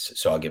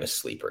so I'll give a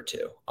sleeper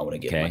too. I want to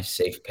give my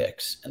safe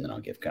picks, and then I'll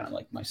give kind of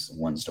like my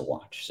ones to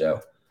watch.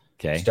 So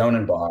Stone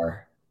and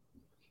Barr,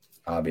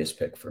 obvious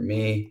pick for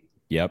me.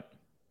 Yep.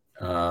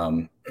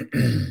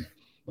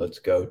 Let's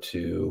go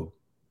to,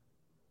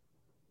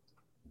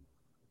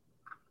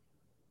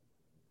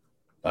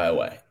 by the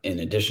way, in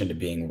addition to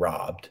being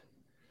robbed,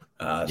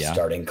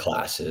 starting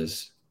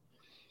classes,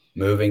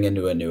 moving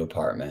into a new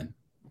apartment,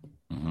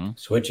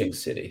 switching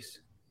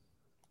cities.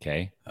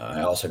 Okay.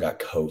 I also got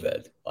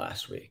COVID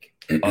last week.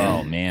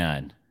 Oh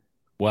man.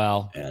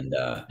 Well, and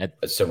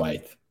so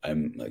I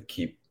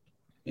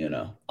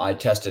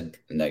tested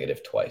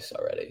negative twice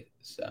already.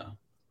 So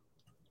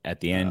at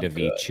the end of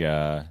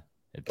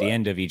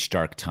each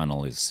dark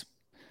tunnel is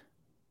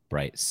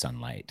bright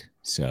sunlight.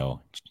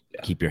 So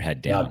keep your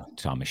head down,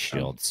 Thomas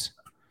Shields.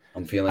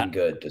 I'm feeling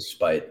good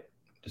despite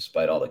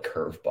all the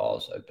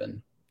curveballs I've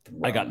been.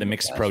 I got the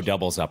mixed pro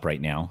doubles up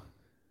right now.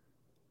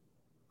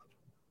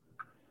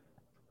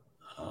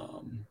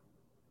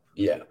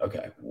 Yeah.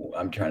 Okay.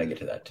 I'm trying to get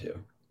to that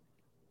too.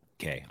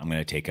 Okay. I'm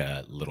going to take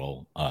a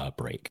little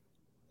break.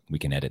 We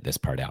can edit this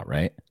part out,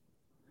 right?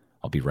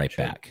 I'll be right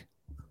back.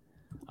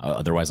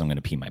 Otherwise, I'm going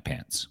to pee my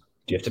pants.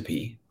 Do you have to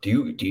pee?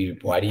 Do you?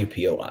 Why do you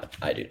pee a lot?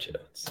 I do too.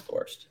 It's the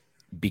worst.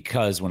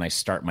 Because when I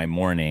start my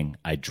morning,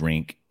 I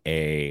drink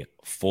a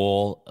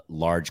full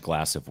large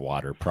glass of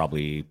water,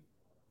 probably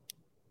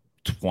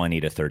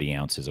 20 to 30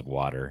 ounces of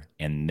water.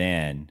 And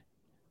then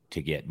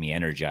to get me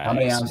energized. How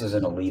many ounces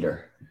in a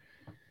liter?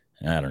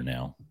 I don't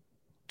know.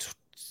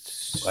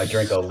 I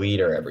drink a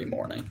liter every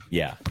morning.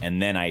 Yeah.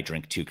 And then I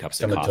drink 2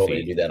 cups of coffee. Someone told me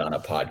to do that on a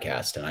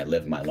podcast, and I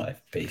live my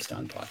life based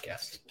on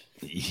podcasts.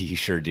 You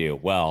sure do.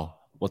 Well,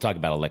 we'll talk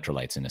about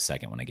electrolytes in a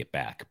second when I get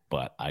back,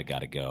 but I got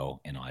to go,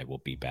 and I will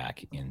be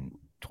back in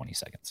 20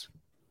 seconds.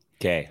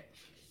 Okay.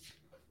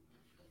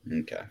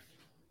 Okay.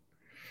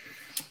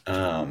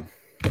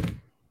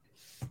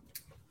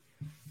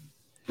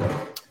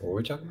 What were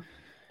we talking about?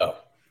 Oh.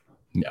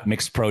 Yeah.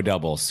 Mixed pro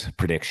doubles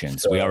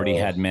predictions. We already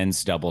had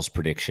men's doubles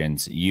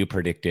predictions. You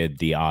predicted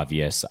the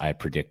obvious. I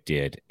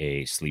predicted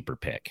a sleeper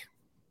pick.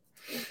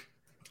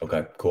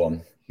 Okay,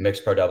 cool.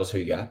 Mixed pro doubles, who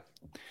you got?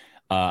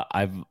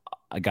 I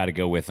got to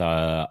go with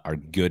our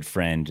good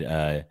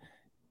friend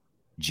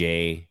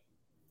Jay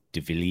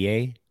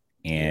DeVilliers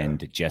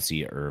and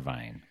Jesse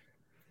Irvine.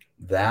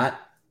 I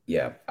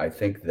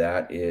think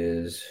that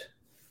is.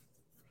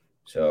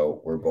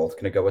 So we're both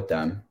going to go with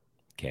them.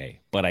 Okay.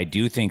 But I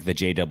do think the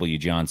J.W.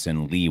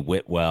 Johnson, Lee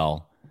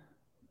Whitwell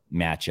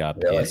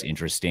matchup Really? is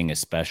interesting,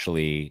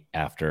 especially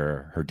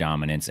after her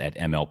dominance at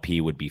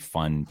MLP would be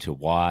fun to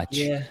watch.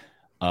 Yeah.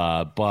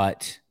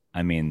 But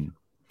I mean,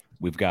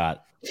 we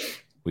got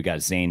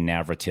Zane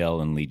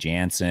Navratil and Lee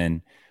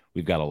Jansen.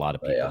 We've got a lot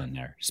of people in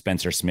there.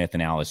 Spencer Smith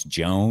and Alice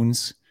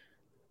Jones.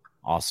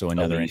 Also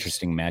another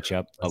interesting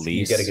matchup.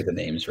 Elise. You got to get the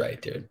names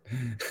right, dude.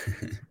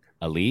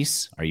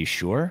 Elise, are you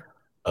sure?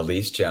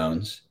 Elise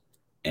Jones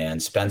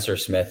and Spencer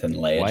Smith and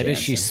Leia Why Jansen. does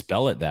she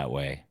spell it that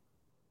way?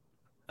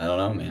 I don't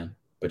know, man.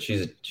 But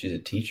she's a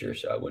teacher,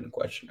 so I wouldn't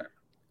question her.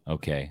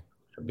 Okay.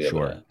 She'll be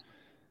able to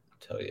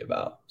tell you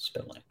about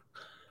spelling.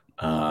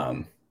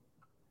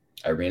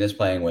 Irina's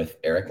playing with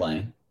Eric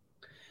Lang.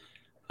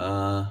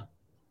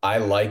 I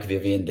like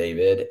Vivian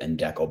David and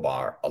Dekel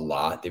Bar a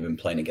lot. They've been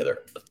playing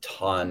together a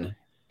ton.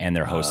 And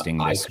they're hosting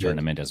this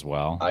tournament as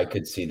well. I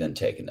could see them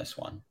taking this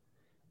one.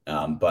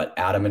 But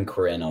Adam and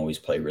Corinne always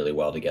play really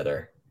well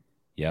together.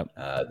 Yep.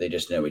 They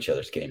just know each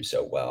other's games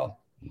so well.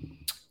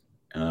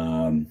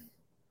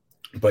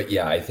 But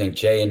yeah, I think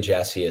Jay and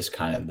Jesse is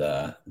kind of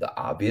the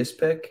obvious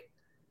pick.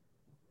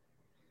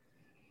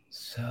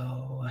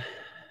 So,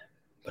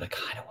 but I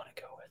kind of want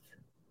to go with.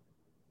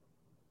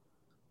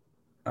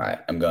 All right,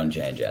 I'm going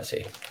Jay and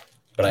Jesse.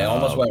 But I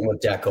almost went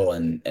with Dekel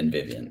and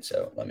Vivian.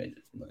 So let me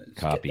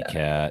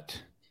copycat.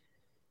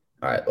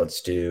 All right,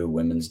 let's do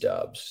women's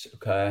dubs.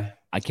 Okay.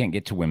 I can't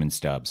get to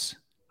women's dubs.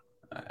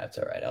 That's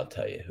all right. I'll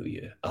tell you who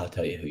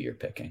you're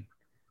picking.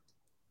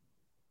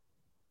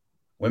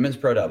 Women's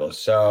pro doubles.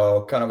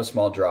 So kind of a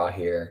small draw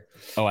here.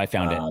 Oh, I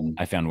found it.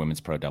 I found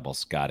women's pro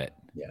doubles. Got it.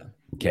 Yeah.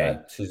 Okay.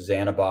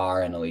 Susanna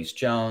Barr and Elise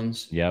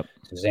Jones. Yep.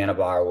 Susanna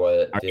Barr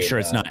Are you sure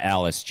it's not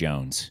Alice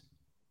Jones?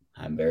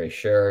 I'm very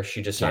sure.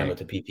 She just signed with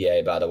the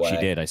PPA, by the way. She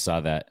did. I saw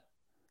that.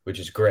 Which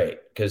is great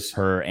because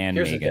her and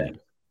Megan.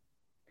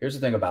 Here's the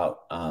thing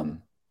about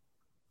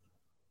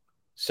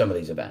some of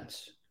these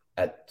events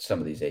at some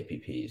of these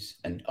APPs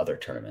and other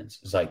tournaments.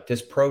 It's like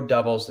this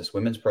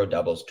women's pro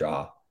doubles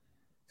draw.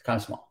 It's kind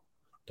of small.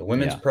 The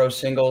women's pro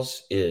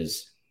singles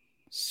is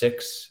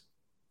six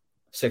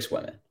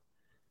women.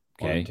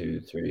 Okay. 1, 2,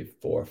 3,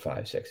 4,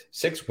 5, 6.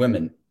 6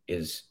 women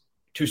is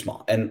too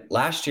small. And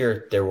last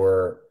year there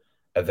were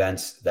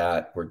events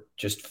that were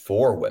just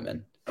 4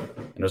 women.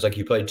 And it was like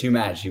you played 2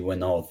 matches, you win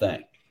the whole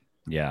thing.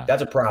 Yeah.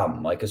 That's a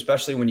problem. Like,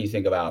 especially when you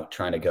think about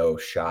trying to go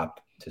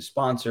shop to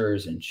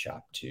sponsors and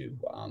shop to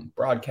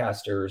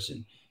broadcasters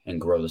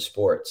and grow the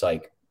sport. It's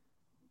like,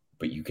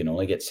 but you can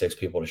only get 6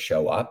 people to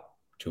show up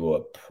to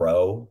a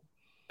pro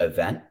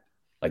event.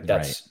 Like,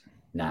 that's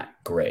not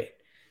great.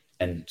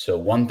 And so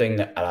one thing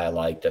that I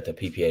like that the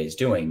PPA is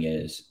doing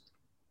is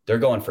they're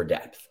going for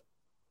depth,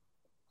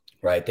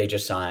 right? They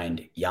just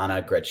signed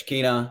Yana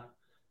Grechkina,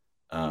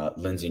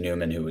 Lindsay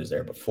Newman, who was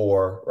there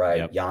before, right?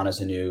 Yep. Yana's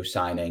a new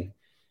signing.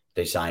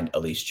 They signed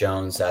Elise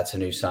Jones. That's a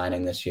new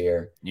signing this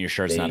year. You're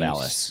sure it's not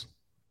Alice?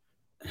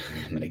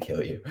 I'm going to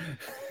kill you.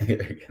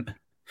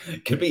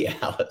 Could be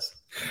Alice.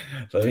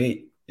 I'm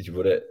going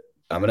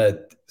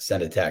to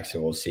send a text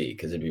and we'll see,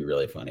 because it'd be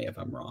really funny if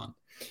I'm wrong.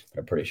 But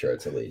I'm pretty sure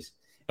it's Elise.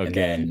 Okay. And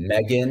then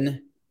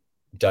Megan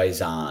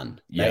Dizon.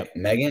 Yep.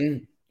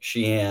 Megan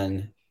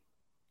Sheehan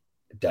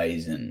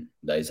Dixon.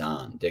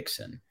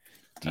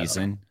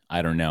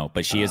 I don't know,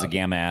 but she is a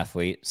Gamma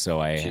athlete, so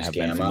I have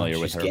been familiar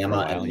with her.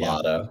 Gamma and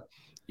Lotto.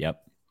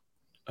 Yep.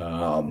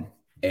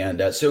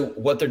 So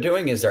what they're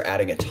doing is they're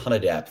adding a ton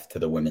of depth to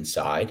the women's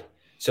side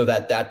so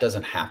that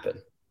doesn't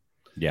happen.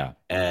 Yeah.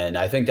 And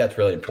I think that's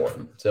really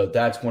important. So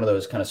that's one of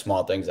those kind of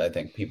small things I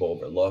think people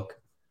overlook,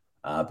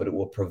 but it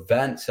will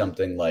prevent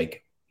something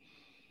like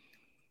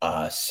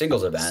a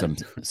singles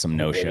event. Some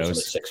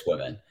no-shows. 6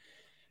 women.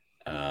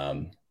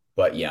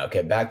 But yeah,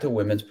 okay, back to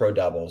women's pro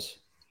doubles.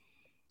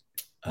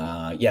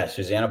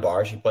 Susanna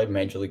Barr, she played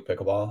Major League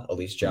Pickleball.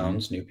 Elise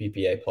Jones, new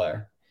PPA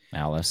player.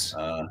 Alice.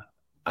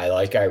 I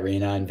like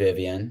Irina and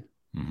Vivian.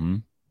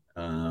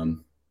 Mm-hmm.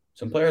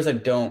 Some players I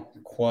don't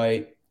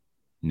quite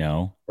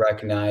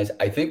recognize.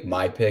 I think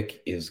my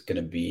pick is going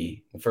to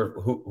be for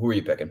who are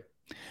you picking?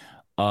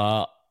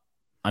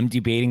 I'm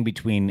debating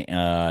between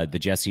the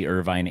Jesse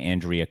Irvine,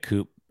 Andrea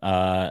Coop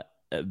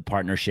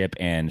partnership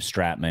and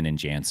Stratman and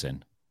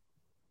Jansen.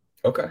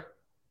 Okay.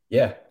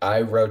 Yeah,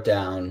 I wrote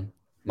down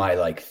my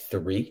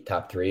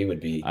top 3 would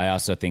be. I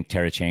also think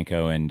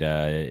Terachenko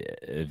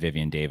and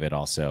Vivian David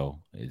also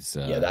is.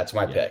 That's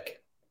my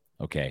pick.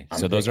 Okay,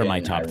 so those are my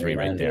top 3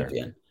 right there.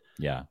 Vivian.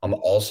 Yeah, I'm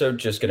also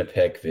just gonna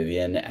pick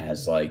Vivian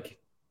as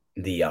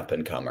the up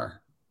and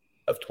comer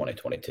of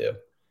 2022.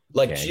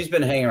 She's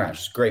been hanging around.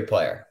 She's a great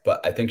player,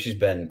 but I think she's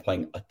been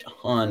playing a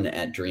ton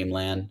at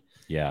Dreamland.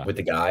 Yeah, with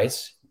the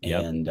guys,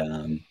 and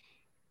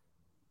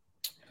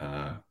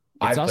I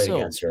played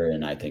against her,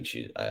 and I think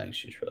she's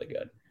really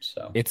good.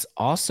 So it's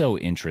also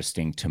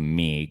interesting to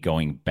me,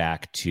 going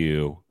back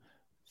to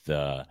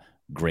the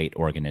great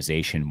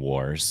organization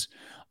wars,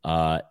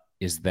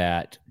 is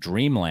that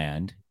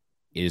Dreamland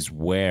is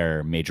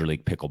where Major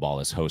League Pickleball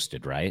is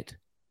hosted, right?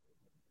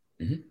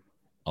 Mm-hmm.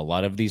 a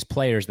lot of these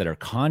players that are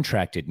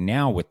contracted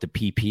now with the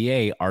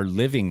PPA are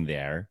living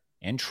there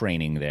and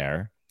training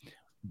there,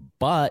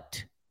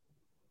 but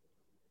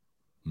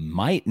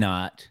might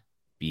not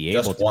be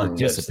able to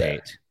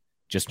participate.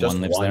 Just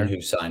one lives there?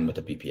 Who signed with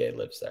the PPA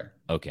lives there.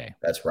 Okay.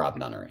 That's Rob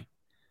Nunnery.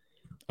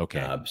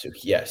 Okay.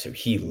 So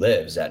he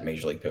lives at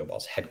Major League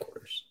Pickleball's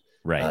headquarters.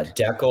 Right.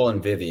 Dekel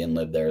and Vivian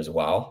live there as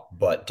well,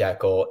 but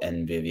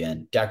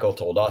Dekel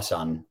told us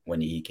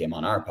when he came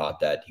on our pod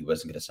that he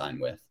wasn't going to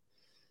sign with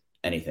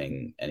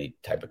any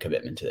type of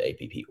commitment to the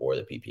APP or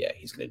the PPA.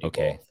 He's going to do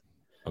both.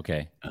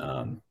 Okay.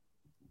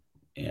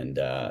 And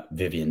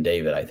Vivian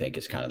David, I think,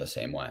 is kind of the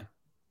same way.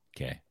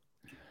 Okay.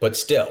 But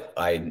still,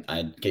 I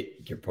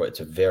get your point. It's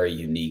a very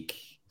unique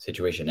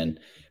situation. And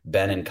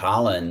Ben and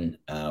Colin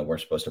were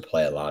supposed to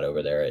play a lot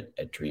over there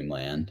at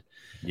Dreamland.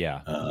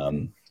 Yeah.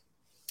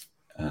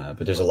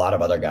 But there's a lot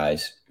of other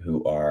guys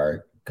who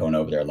are going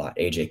over there a lot.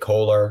 AJ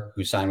Kohler,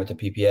 who signed with the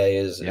PPA,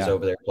 is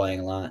over there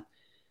playing a lot.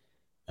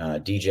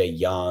 DJ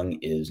Young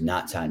is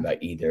not signed by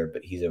either,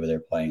 but he's over there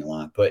playing a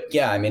lot. But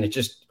yeah, I mean, it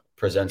just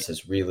presents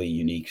this really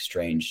unique,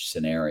 strange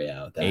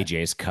scenario. That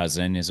AJ's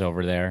cousin is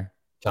over there.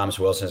 Thomas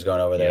Wilson is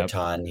going over there a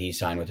ton. He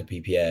signed with the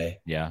PPA.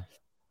 Yeah.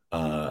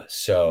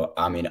 So,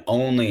 I mean,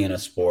 only in a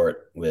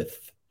sport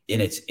in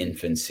its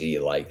infancy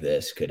like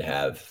this could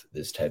have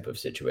this type of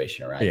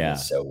situation around. Yeah.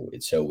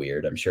 It's so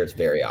weird. I'm sure it's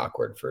very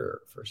awkward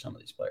for some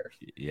of these players.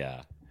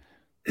 Yeah.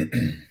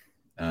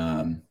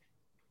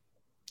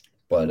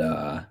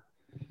 But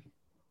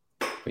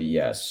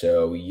yeah,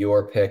 so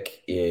your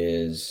pick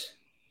is,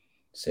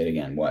 say it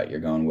again, what you're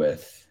going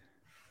with?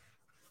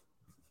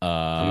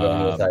 I'm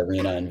going with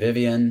Irina and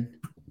Vivian,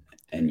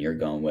 and you're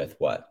going with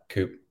what?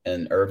 Coop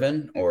and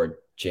Irvin or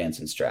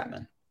Jansen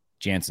Stratman?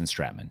 Jansen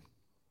Stratman.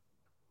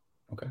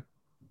 Okay.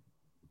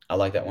 I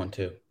like that one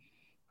too.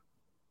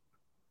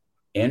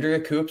 Andrea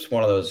Coop's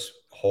one of those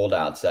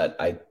holdouts that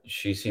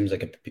she seems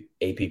like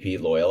a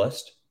APP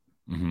loyalist.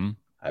 Mm-hmm.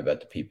 I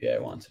bet the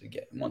PPA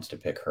wants to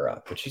pick her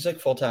up, but she's like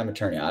full-time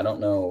attorney. I don't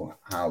know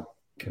how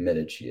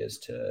committed she is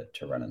to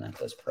running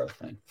this pro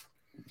thing.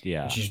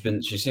 Yeah. She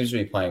seems to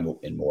be playing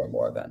in more and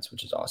more events,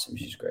 which is awesome.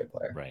 She's a great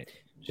player. Right.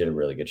 She had a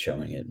really good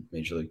showing in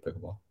Major League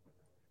Pickleball.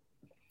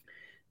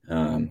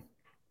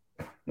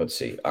 Let's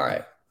see. All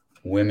right.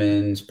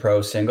 Women's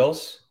pro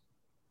singles.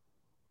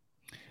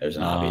 There's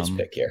an obvious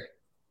pick here.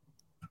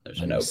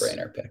 There's a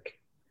no-brainer pick.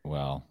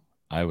 Well,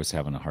 I was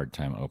having a hard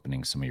time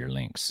opening some of your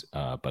links,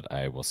 but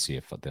I will see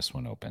if this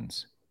one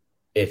opens.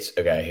 It's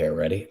okay. Here,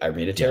 ready?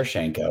 Irina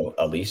Tereshchenko,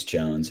 Elise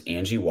Jones,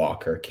 Angie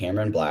Walker,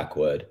 Cameron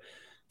Blackwood,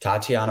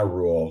 Tatiana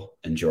Rule,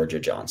 and Georgia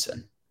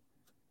Johnson.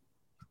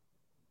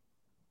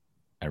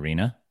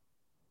 Irina?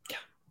 Yeah.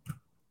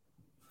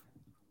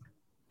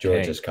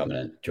 Georgia's coming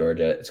in.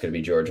 It's going to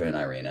be Georgia and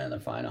Irina in the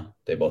final.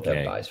 They both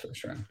have buys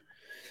first round.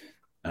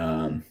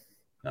 All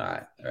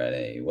right.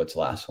 Ready? What's the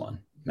last one?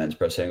 Men's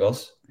pro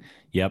singles?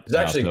 Yep. It's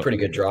actually a pretty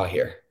good draw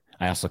here.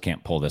 I also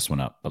can't pull this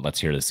one up, but let's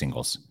hear the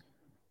singles.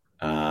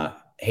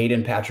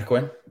 Hayden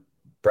Patriquin,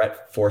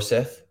 Brett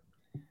Forsyth.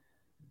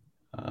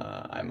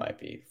 I might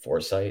be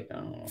Forsyth. I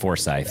don't know.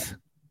 Forsyth.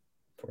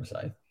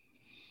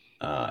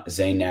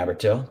 Zane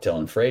Navratil,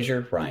 Dylan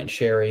Frazier, Ryan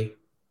Sherry,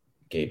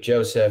 Gabe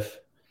Joseph,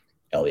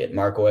 Elliot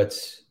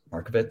Markowitz,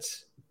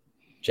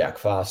 Jack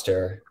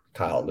Foster,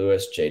 Kyle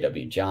Lewis,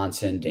 J.W.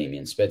 Johnson,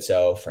 Damian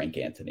Spitzo, Frank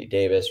Anthony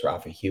Davis,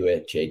 Rafa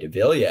Hewitt, Jay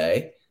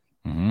DeVilliers,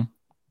 mm-hmm.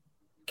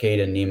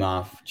 Kaden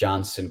Nemeth,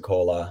 Johnson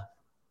Cola,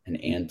 and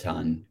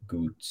Anton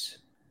Goots.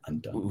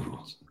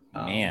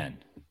 Man.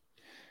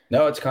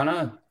 No, it's kind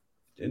of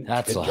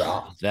that's a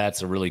draw.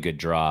 That's a really good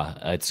draw.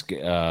 It's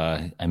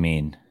I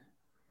mean,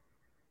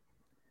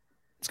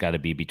 it's got to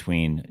be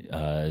between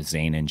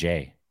Zane and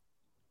Jay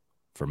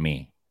for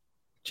me.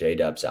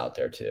 J-Dub's out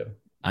there too.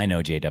 I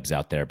know J-Dub's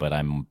out there, but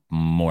I'm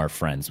more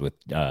friends with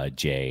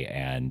Jay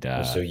and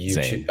so you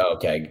Zane.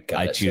 Okay, got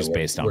I it. choose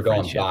based on we're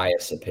going friendship.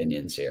 bias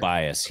opinions here.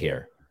 Bias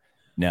here.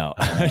 No,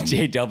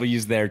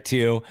 JW's there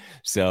too.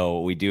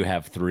 So we do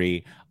have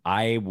three.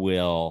 I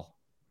will.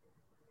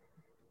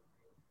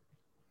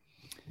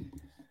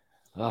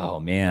 Oh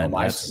man,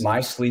 my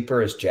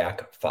sleeper is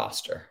Jack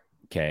Foster.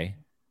 Okay,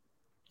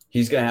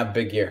 he's gonna have a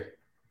big year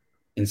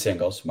in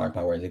singles. Mark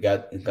my words. He's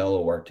got a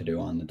little work to do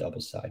on the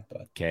doubles side,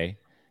 but okay.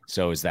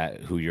 So is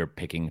that who you're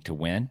picking to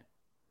win?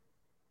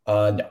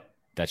 No,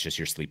 that's just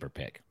your sleeper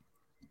pick.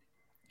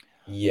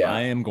 Yeah,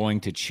 I am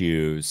going to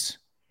choose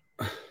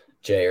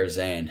Jay or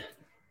Zane.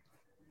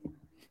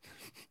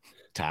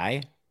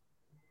 Ty?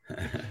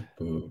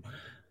 Boo.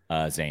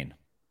 Zane.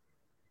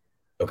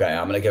 Okay,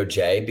 I'm gonna go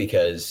Jay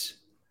because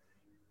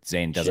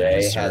Zane doesn't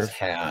has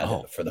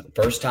had for the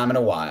first time in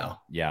a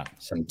while. Yeah,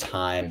 some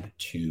time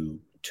to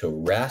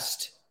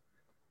rest,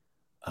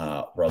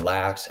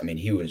 relax. I mean,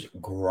 he was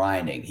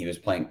grinding. He was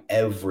playing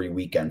every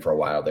weekend for a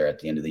while there at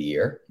the end of the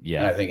year. Yeah,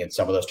 and I think in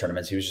some of those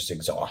tournaments he was just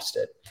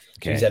exhausted.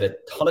 Okay. So he's had a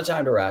ton of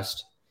time to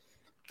rest.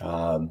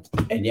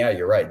 And yeah,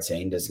 you're right.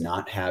 Zane does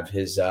not have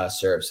his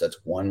serve, so that's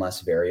one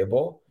less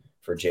variable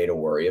for Jay to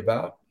worry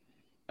about.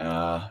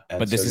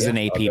 But this is an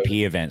APP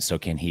event, so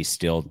can he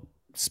still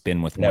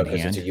spin with No, one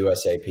because hand? it's a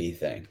USAP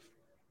thing.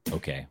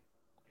 Okay.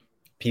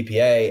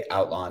 PPA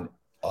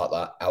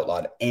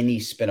outlawed any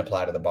spin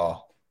apply to the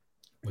ball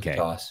with Okay.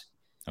 toss.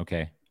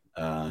 Okay.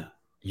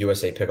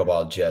 USA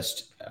Pickleball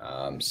just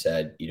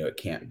said, it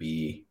can't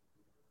be.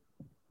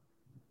 I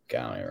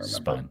don't even remember.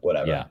 Spun.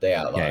 Whatever. Yeah. They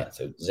outlawed Okay. it,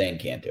 so Zane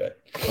can't do it.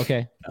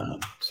 Okay.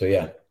 So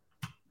yeah.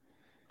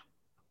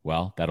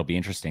 Well, that'll be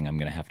interesting. I'm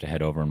gonna have to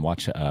head over and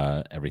watch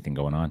everything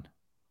going on.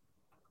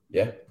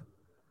 Yeah,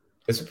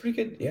 it's a pretty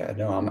good. Yeah,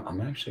 no,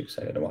 I'm actually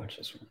excited to watch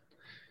this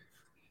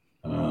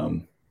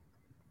one.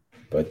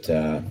 But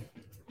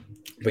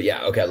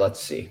yeah, okay.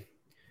 Let's see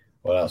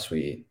what else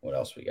we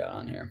got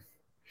on here.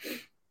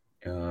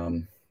 I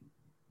don't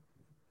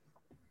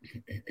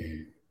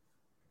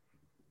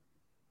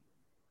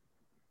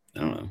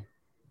know.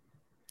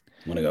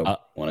 Want to go?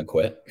 Want to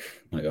quit?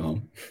 Want to go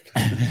home?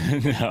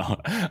 No,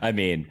 I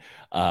mean,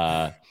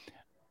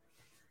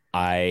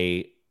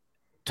 I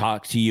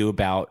talked to you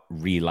about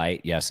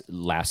Relight, yes,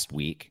 last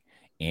week,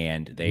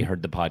 and they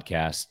heard the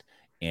podcast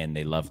and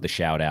they loved the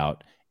shout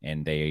out,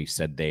 and they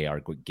said they are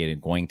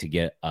going to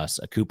get us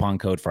a coupon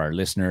code for our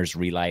listeners.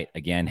 Relight,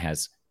 again,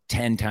 has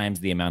 10 times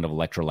the amount of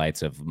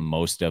electrolytes of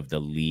most of the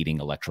leading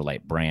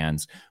electrolyte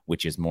brands,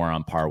 which is more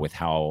on par with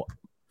how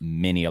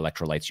many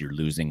electrolytes you're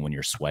losing when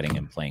you're sweating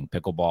and playing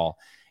pickleball.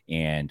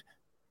 And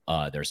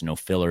there's no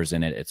fillers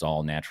in it. It's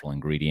all natural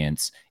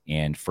ingredients.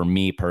 And for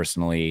me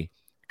personally,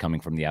 coming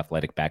from the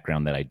athletic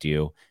background that I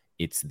do,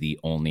 it's the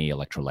only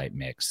electrolyte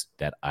mix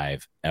that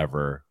I've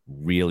ever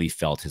really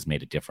felt has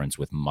made a difference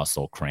with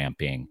muscle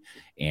cramping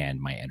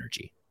and my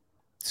energy.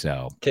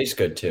 So tastes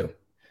good too.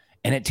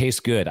 And it tastes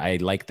good. I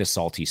like the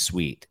salty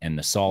sweet, and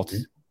the salt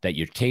that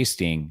you're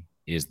tasting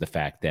is the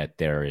fact that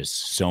there is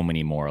so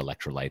many more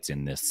electrolytes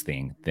in this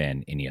thing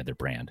than any other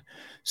brand.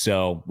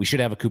 So we should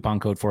have a coupon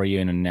code for you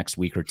in the next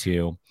week or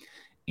two.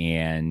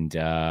 And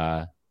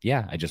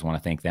yeah, I just want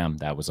to thank them.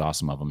 That was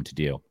awesome of them to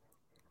do.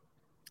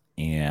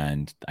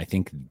 And I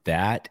think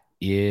that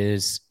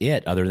is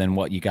it, other than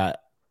what you got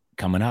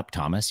coming up.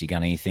 Thomas, you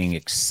got anything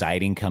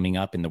exciting coming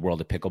up in the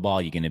world of pickleball?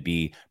 Are you going to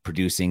be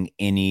producing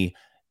any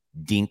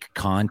dink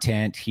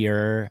content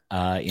here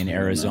in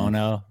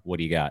Arizona? What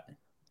do you got?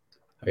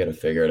 I got to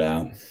figure it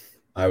out.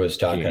 I was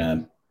talking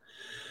to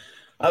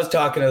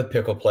the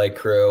Pickle Play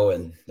crew,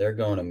 and they're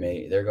going to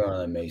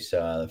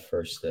Mesa,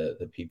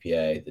 the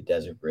PPA, the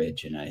Desert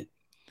Bridge, and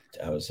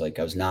I was like,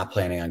 I was not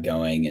planning on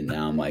going, and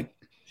now I'm like,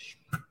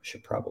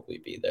 should probably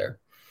be there.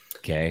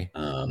 Okay.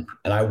 And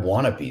I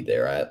want to be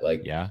there.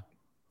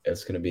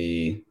 It's gonna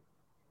be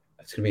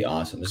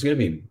awesome. It's gonna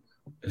be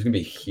a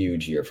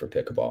huge year for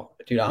pickleball,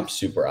 dude. I'm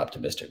super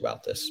optimistic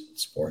about this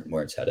sport and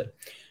where it's headed.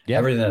 Yeah.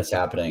 Everything that's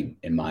happening,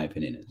 in my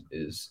opinion,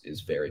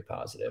 is very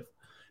positive.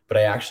 But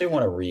I actually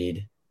want to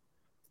read,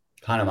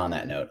 kind of on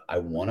that note, I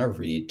want to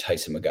read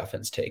Tyson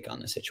McGuffin's take on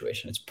the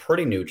situation. It's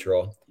pretty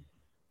neutral,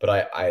 but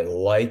I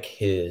like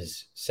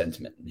his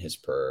sentiment and his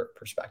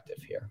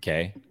perspective here.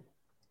 Okay.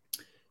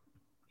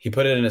 He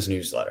put it in his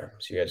newsletter,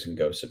 so you guys can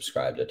go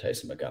subscribe to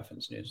Tyson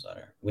McGuffin's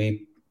newsletter.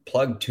 We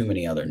plugged too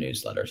many other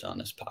newsletters on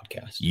this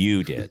podcast.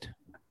 You did.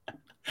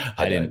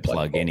 I didn't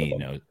plug any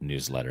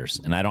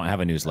newsletters, and I don't have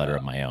a newsletter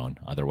of my own.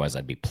 Otherwise,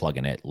 I'd be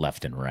plugging it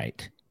left and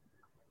right.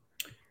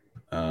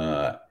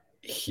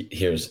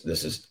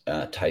 This is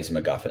Tyson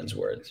McGuffin's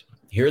words.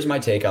 Here's my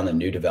take on the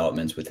new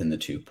developments within the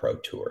two pro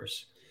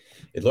tours.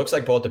 It looks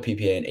like both the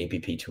PPA and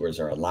APP tours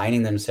are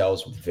aligning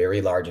themselves with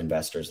very large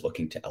investors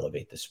looking to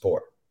elevate the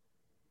sport.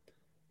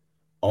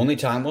 Only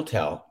time will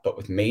tell, but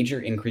with major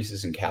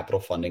increases in capital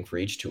funding for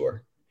each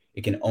tour,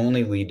 it can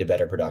only lead to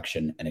better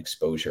production and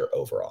exposure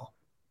overall.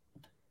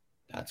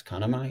 That's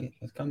kind of my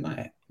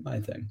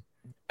thing.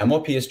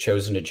 MLP has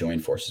chosen to join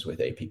forces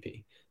with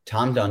APP.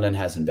 Tom Dundon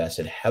has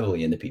invested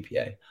heavily in the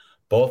PPA.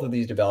 Both of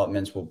these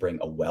developments will bring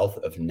a wealth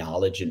of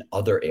knowledge in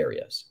other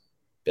areas,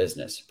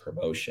 business,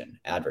 promotion,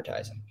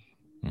 advertising,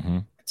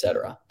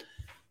 etc.,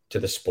 to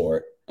the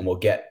sport, and will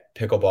get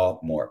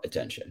pickleball more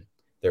attention.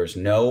 There's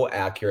no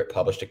accurate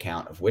published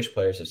account of which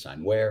players have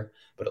signed where,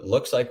 but it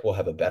looks like we'll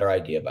have a better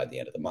idea by the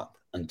end of the month.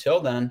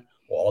 Until then,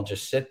 we'll all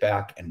just sit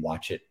back and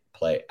watch it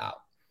play out.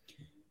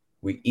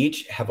 We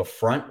each have a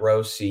front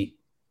row seat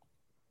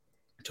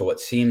to what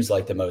seems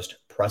like the most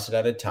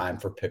precedented time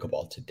for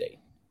pickleball to date.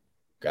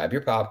 Grab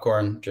your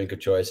popcorn, drink of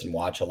choice, and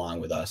watch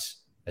along with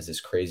us as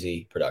this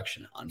crazy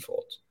production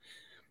unfolds.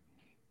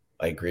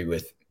 I agree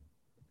with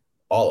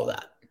all of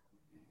that.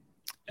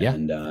 Yeah.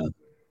 And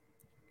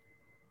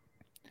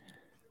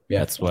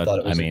that's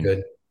what I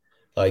mean.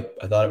 I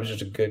thought it was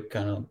just a good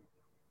kind of,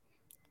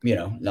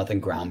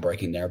 nothing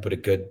groundbreaking there, but a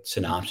good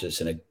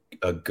synopsis and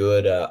a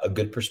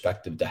good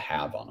perspective to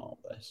have on all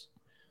this.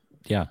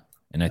 Yeah.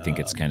 And I think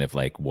it's kind of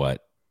like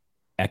what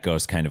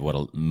echoes kind of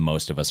what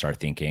most of us are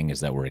thinking, is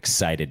that we're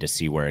excited to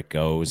see where it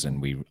goes,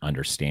 and we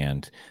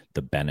understand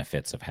the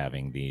benefits of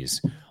having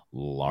these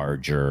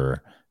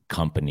larger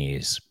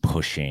companies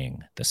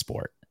pushing the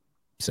sport.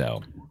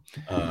 So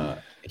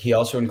he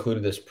also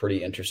included this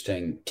pretty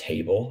interesting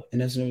table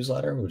in his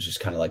newsletter, which is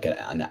kind of like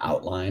an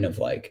outline of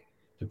like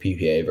the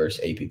PPA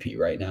versus APP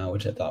right now,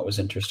 which I thought was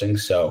interesting.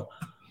 So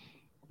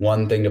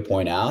one thing to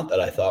point out that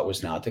I thought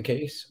was not the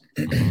case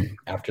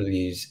after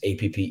these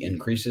APP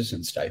increases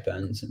in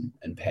stipends and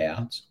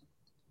payouts.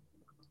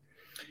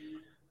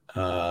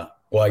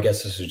 Well, I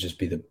guess this would just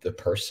be the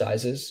purse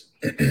sizes.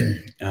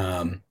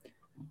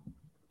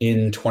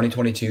 In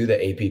 2022,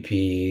 the APP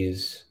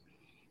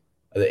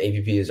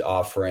is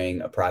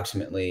offering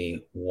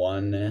approximately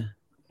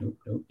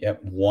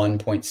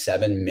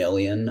 1.7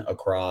 million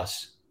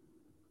across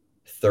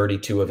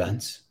 32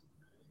 events.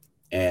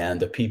 And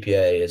the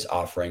PPA is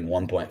offering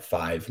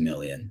 1.5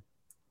 million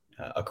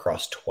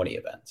across 20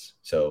 events.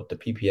 So the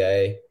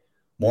PPA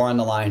more on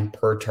the line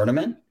per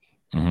tournament,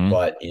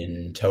 but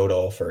in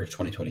total for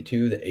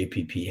 2022, the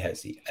APP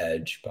has the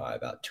edge by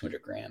about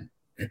 200 grand.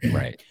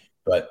 Right.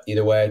 But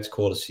either way, it's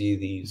cool to see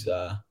these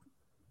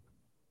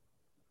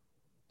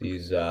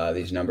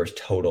numbers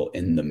total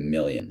in the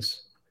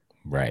millions.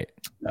 Right.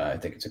 I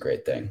think it's a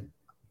great thing.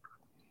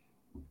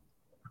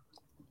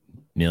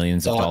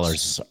 Millions of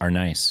dollars are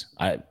nice.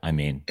 I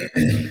mean,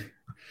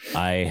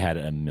 I had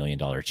 $1 million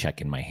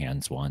check in my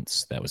hands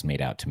once that was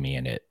made out to me,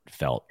 and it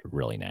felt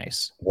really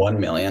nice. 1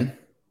 million.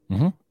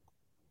 Mm-hmm.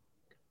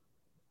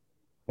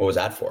 What was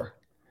that for?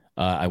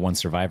 I won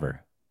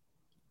Survivor.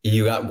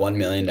 You got $1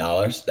 million.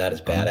 That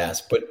is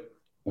badass. But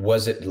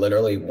was it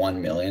literally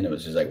 1 million? It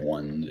was just like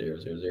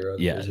 1,000.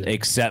 Yeah,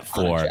 except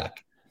for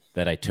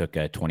that I took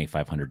a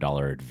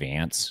 $2,500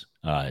 advance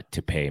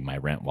to pay my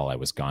rent while I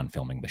was gone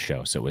filming the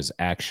show. So it was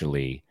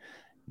actually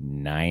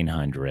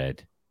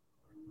 900.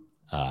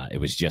 It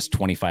was just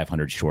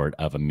 2,500 short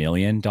of $1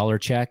 million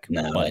check.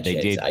 No, but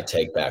I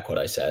take back what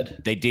I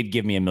said. They did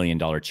give me $1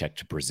 million check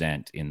to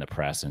present in the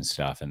press and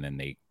stuff, and then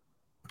they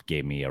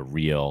gave me a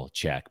real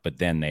check. But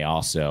then they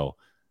also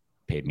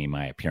paid me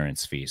my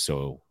appearance fee,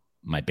 so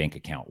my bank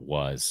account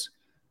was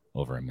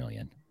over $1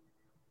 million.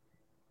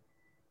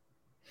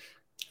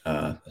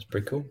 That's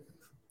pretty cool.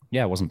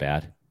 Yeah, it wasn't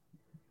bad.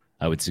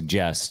 I would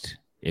suggest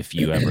if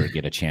you ever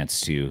get a chance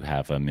to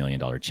have $1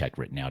 million check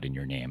written out in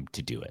your name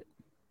to do it.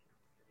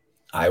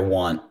 I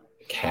want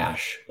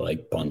cash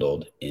like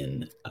bundled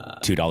in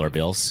 $2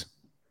 bills.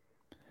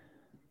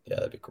 Yeah,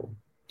 that'd be cool.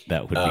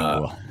 That would be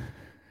cool.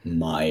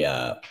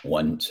 My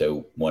one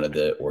of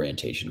the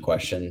orientation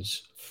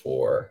questions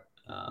for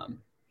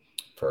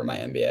my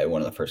MBA,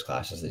 one of the first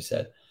classes, they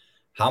said,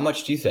 how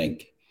much do you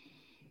think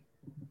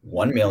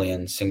 1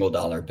 million single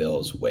dollar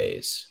bills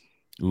weighs?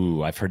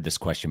 Ooh, I've heard this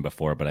question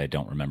before, but I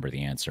don't remember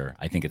the answer.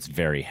 I think it's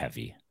very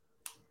heavy.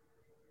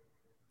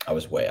 I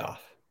was way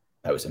off.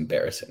 I was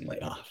embarrassingly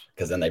off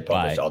because then they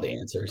published all the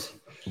answers.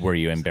 Were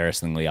you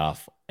embarrassingly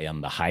off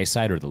on the high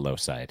side or the low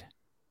side?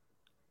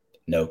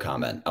 No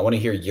comment. I want to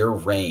hear your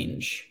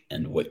range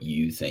and what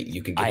you think.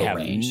 You can give a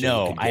range.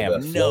 I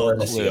have no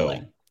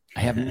clue. I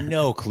have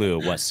no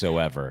clue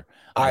whatsoever.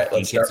 All right,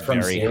 let's start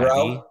from zero.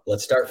 Heavy.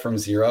 Let's start from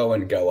zero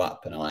and go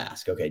up. And I'll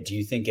ask, okay, do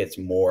you think it's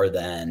more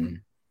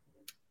than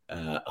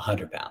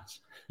 100 pounds?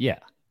 Yeah.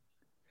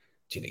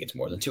 Do you think it's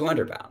more than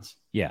 200 pounds?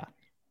 Yeah.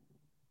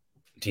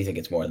 Do you think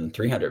it's more than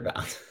 300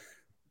 pounds?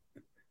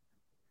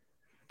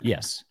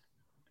 Yes.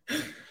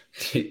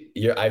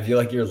 I feel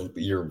like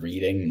you're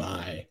reading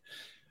my,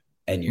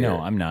 and you're. No,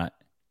 I'm not.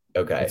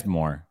 Okay. It's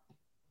more.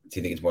 Do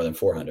you think it's more than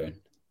 400?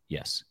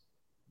 Yes.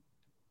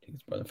 I think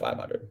it's more than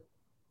 500.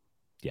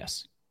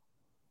 Yes.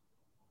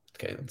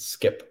 Okay, let's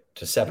skip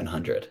to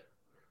 700.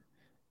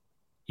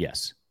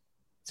 Yes.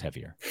 It's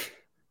heavier.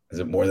 Is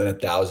it more than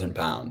 1,000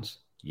 pounds?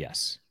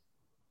 Yes.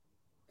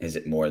 Is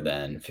it more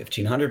than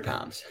 1,500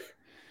 pounds?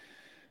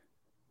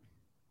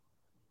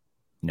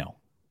 No.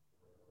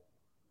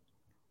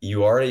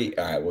 You already,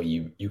 all right, well,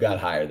 you got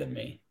higher than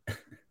me.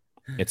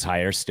 It's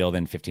higher still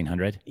than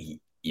 1,500?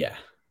 Yeah.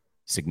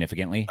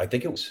 Significantly? I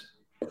think it was,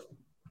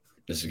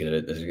 this is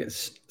good.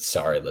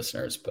 Sorry,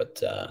 listeners,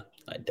 but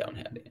I don't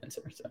have the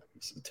answer. So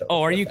this is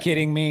totally are you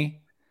kidding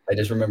me? I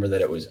just remember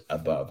that it was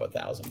above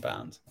 1,000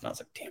 pounds. And I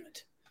was like, damn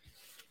it.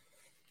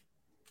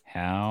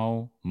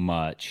 How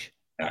much?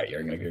 All right,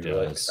 you're going to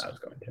Google it. I was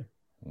going to.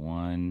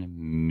 $1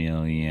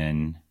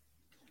 million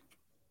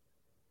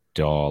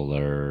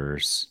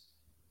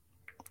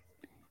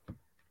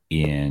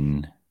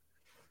in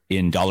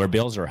dollar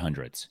bills or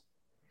hundreds?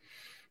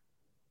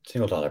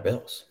 Single dollar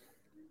bills.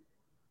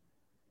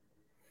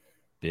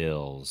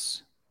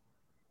 Bills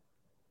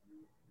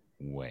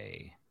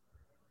weigh.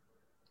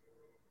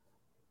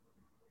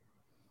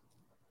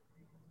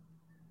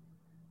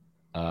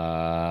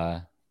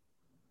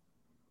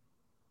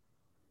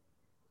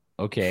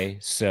 Okay,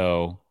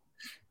 so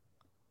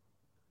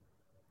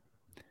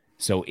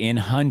in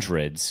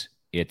hundreds,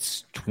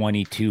 it's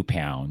 22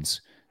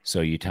 pounds.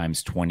 So you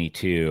times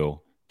 22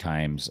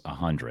 times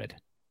 100,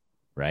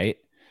 right?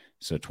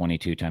 So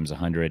 22 times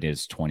 100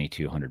 is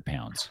 2,200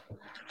 pounds.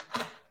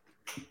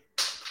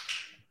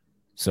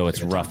 So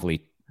it's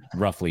roughly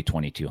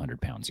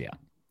 2,200 pounds. Yeah.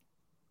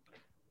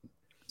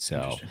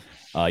 So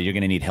you're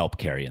going to need help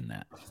carrying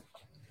that.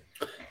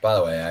 By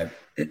the way, I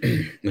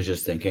was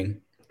just thinking.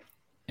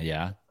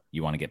 Yeah.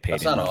 You want to get paid.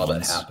 That's not all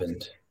that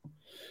happened.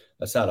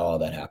 That's not all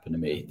that happened to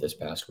me this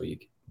past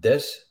week.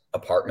 this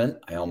apartment,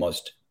 I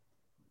almost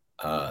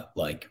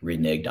like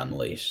reneged on the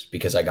lease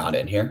because I got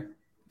in here.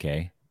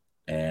 Okay.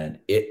 And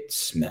it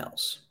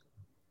smells.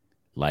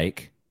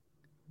 Like?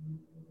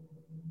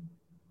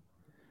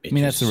 It I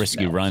mean, that's just a risky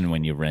smells. run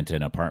when you rent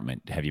an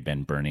apartment. Have you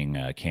been burning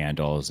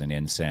candles and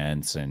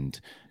incense and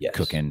Yes.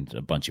 cooking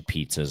a bunch of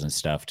pizzas and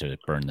stuff to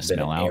burn the I've been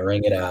smell out?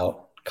 airing it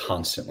out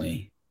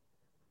constantly.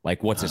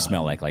 Like, what's it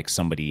smell like? Like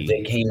somebody.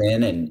 They came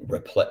in and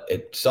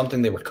it's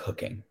something they were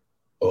cooking.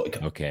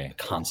 Okay.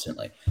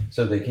 Constantly.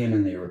 So they came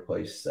in, they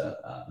replaced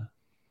the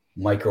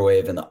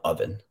microwave and the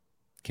oven.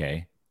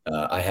 Okay.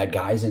 I had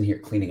guys in here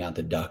cleaning out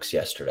the ducts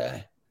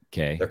yesterday.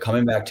 Okay. They're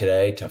coming back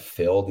today to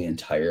fill the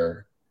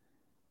entire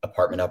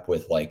apartment up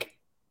with like,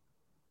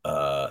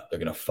 they're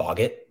going to fog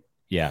it.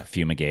 Yeah.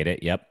 Fumigate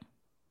it. Yep.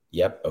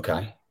 Yep.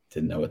 Okay.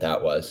 Didn't know what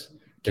that was.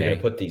 They're going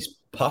Okay. to put these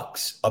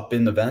pucks up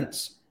in the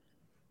vents.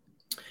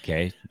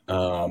 Okay.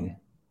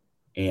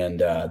 And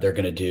they're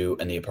going to do,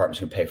 and the apartment's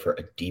going to pay for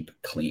a deep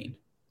clean.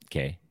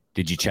 Okay.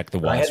 Did you check the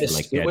I walls had for this-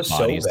 like it dead was so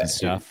bodies bad, and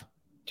stuff?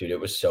 Dude, it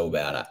was so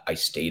bad. I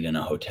stayed in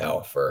a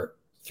hotel for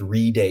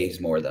 3 days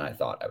more than I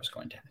thought I was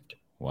going to have to.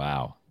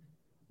 Wow.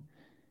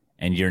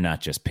 And you're not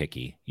just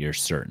picky. You're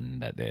certain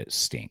that it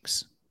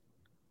stinks.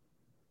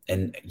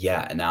 And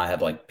yeah, and now I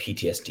have like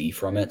PTSD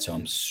from it. So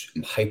I'm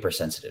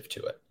hypersensitive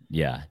to it.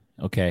 Yeah.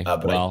 Okay.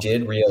 But well, I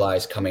did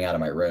realize coming out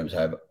of my rooms,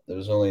 it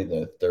was only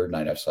the third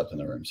night I've slept in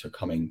the room. So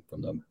coming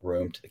from the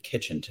room to the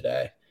kitchen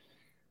today,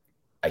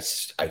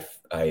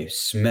 I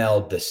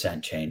smelled the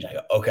scent change. I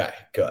go, okay,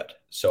 good.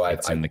 So I've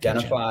It's in the kitchen.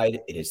 identified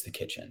it is the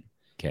kitchen.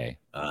 okay.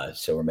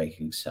 So we're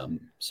making some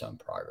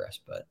progress,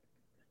 but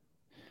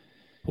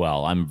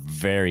Well, I'm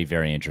very,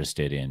 very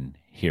interested in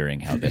hearing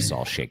how this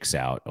all shakes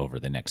out over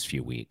the next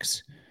few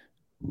weeks.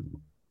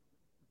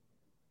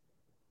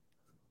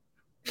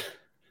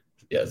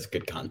 yeah, it's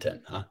good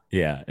content, huh?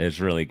 Yeah, it's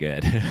really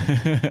good.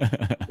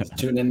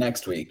 Tune in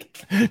next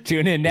week.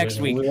 Tune in next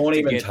week. We won't to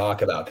even get-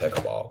 talk about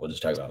pickleball. We'll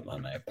just talk about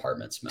my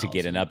apartment smells. to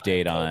get an and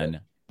update COVID. on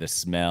the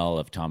smell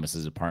of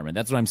Thomas's apartment.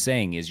 That's what I'm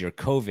saying is your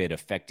COVID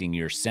affecting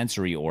your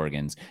sensory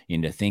organs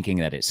into thinking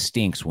that it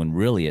stinks when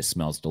really it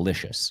smells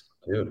delicious.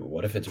 Dude,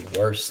 what if it's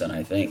worse than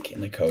I think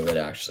and the COVID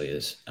actually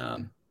is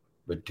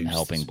reduced?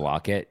 Helping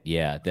block it.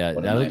 Yeah. What a Those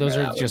nightmare are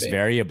that would just be.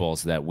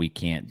 variables that we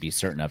can't be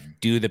certain of.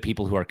 Do the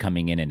people who are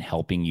coming in and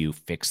helping you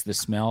fix the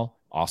smell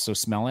also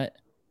smell it?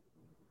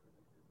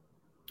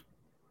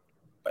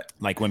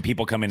 Like when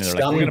people come in and they're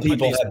like, Some we're gonna put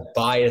people these- have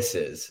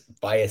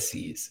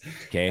biases,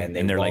 okay,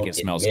 and they're like, won't it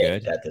smells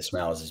admit good. that the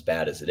smell is as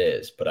bad as it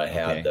is. But I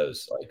had Okay.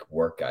 those like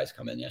work guys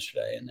come in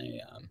yesterday and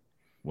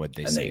What'd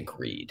they they say?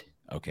 agreed.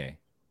 Okay.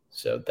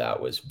 So that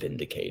was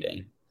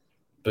vindicating.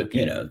 But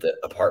Okay. you know, the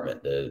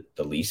apartment, the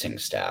leasing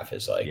staff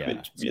is like, Yeah.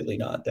 it's really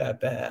not that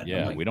bad. I'm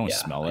Yeah, like, we don't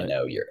smell it.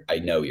 I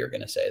know you're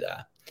gonna say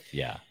that.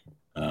 Yeah.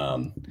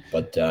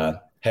 But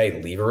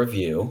hey, leave a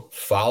review,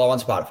 follow on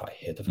Spotify,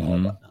 hit the follow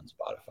Mhm. button on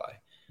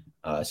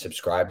Spotify,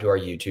 subscribe to our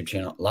YouTube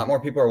channel. A lot more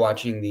people are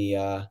watching the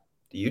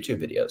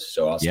YouTube videos,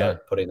 so I'll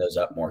start putting those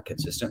up more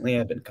consistently.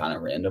 I've been kind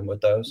of random with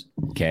those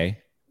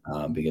Okay.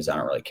 because I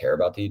don't really care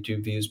about the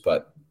YouTube views,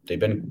 but they've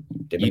been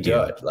You do.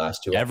 good.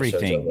 Last two episodes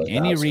Everything, over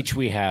any 1,000. reach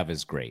we have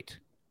is great.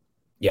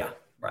 Yeah,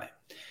 right.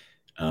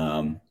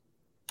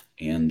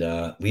 And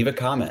leave a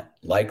comment,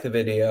 like the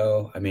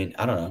video. I mean,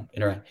 I don't know,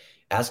 interact.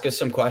 Ask us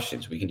some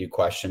questions. We can do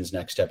questions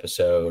next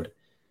episode.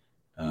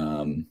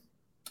 And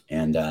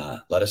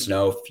let us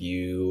know if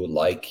you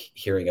like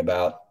hearing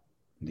about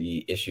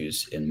the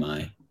issues in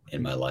my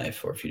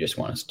life, or if you just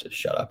want us to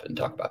shut up and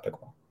talk about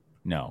pickleball.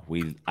 No,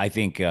 I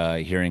think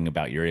hearing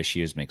about your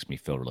issues makes me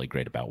feel really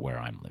great about where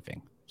I'm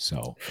living.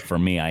 So for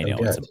me, I know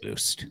it's a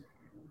boost.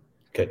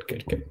 Good.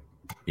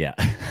 Yeah.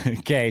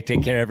 Okay.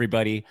 Take care,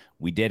 everybody.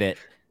 We did it.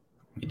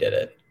 We did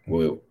it.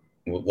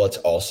 Let's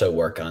also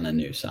work on a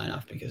new sign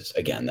off because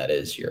again, that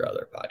is your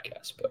other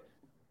podcast, but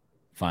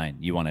Fine.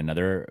 You want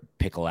another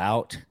pickle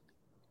out?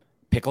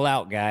 Pickle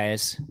out,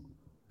 guys.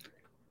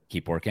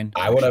 Keep working.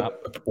 I want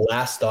to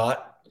last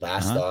thought.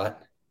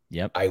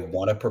 Yep. I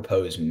want to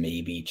propose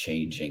maybe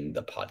changing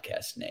the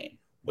podcast name.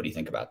 What do you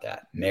think about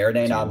that?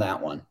 Marinate on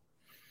that one.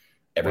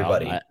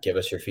 Everybody, give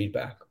us your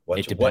feedback.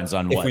 It depends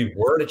on what. If we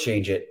were to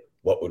change it,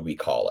 what would we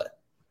call it?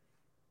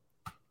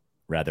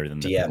 Rather than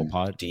the Pickle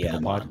Pod?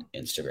 DM on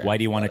Instagram. Why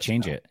do you want to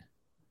change it?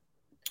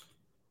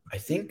 I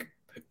think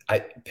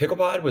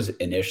Pickleball was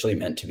initially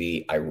meant to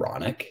be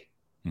ironic,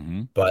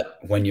 Mm-hmm. but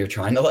when you're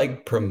trying to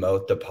like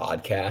promote the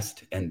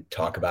podcast and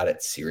talk about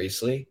it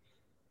seriously,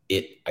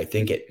 I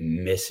think it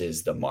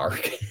misses the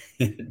mark.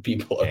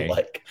 People are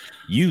like,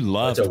 you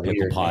loved "That's a Pickle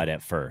weird Pod name."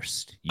 at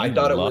first. I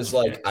thought it was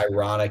like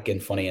ironic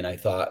and funny, and I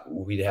thought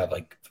we'd have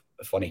like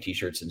funny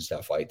T-shirts and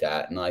stuff like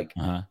that, and like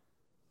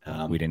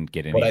we didn't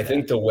get any. But I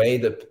think the way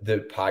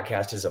the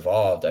podcast has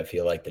evolved, I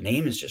feel like the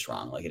name is just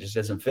wrong. Like it just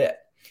doesn't fit.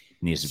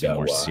 It needs to be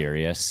more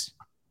serious.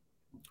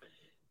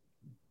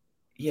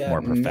 Yeah,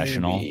 more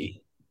professional. Maybe.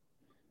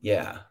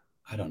 Yeah,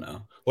 I don't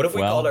know. What if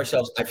we called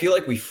ourselves? I feel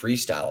like we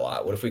freestyle a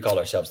lot. What if we called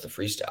ourselves the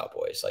Freestyle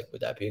Boys? Like, would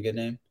that be a good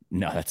name?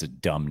 No, that's a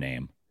dumb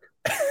name.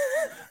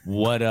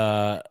 What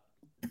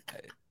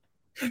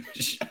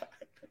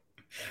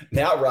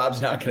Now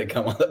Rob's not going to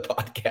come on the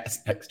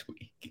podcast next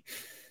week.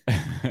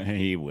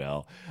 He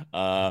will.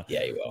 Yeah,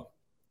 he will.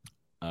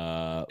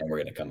 And we're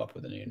going to come up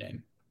with a new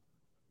name.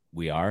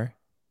 We are?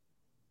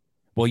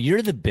 Well, you're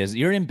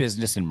in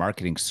business and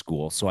marketing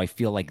school, so I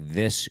feel like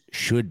this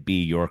should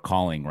be your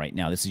calling right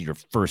now. This is your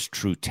first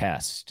true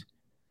test.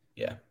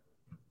 Yeah.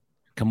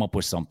 Come up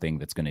with something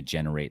that's going to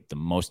generate the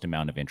most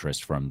amount of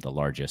interest from the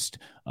largest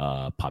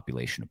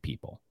population of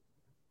people.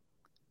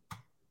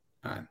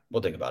 All right.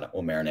 We'll think about it.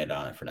 We'll marinate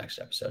on it for next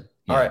episode.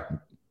 Yeah. All right.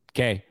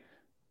 Okay.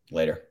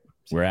 Later.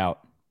 We're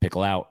out.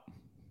 Pickle out.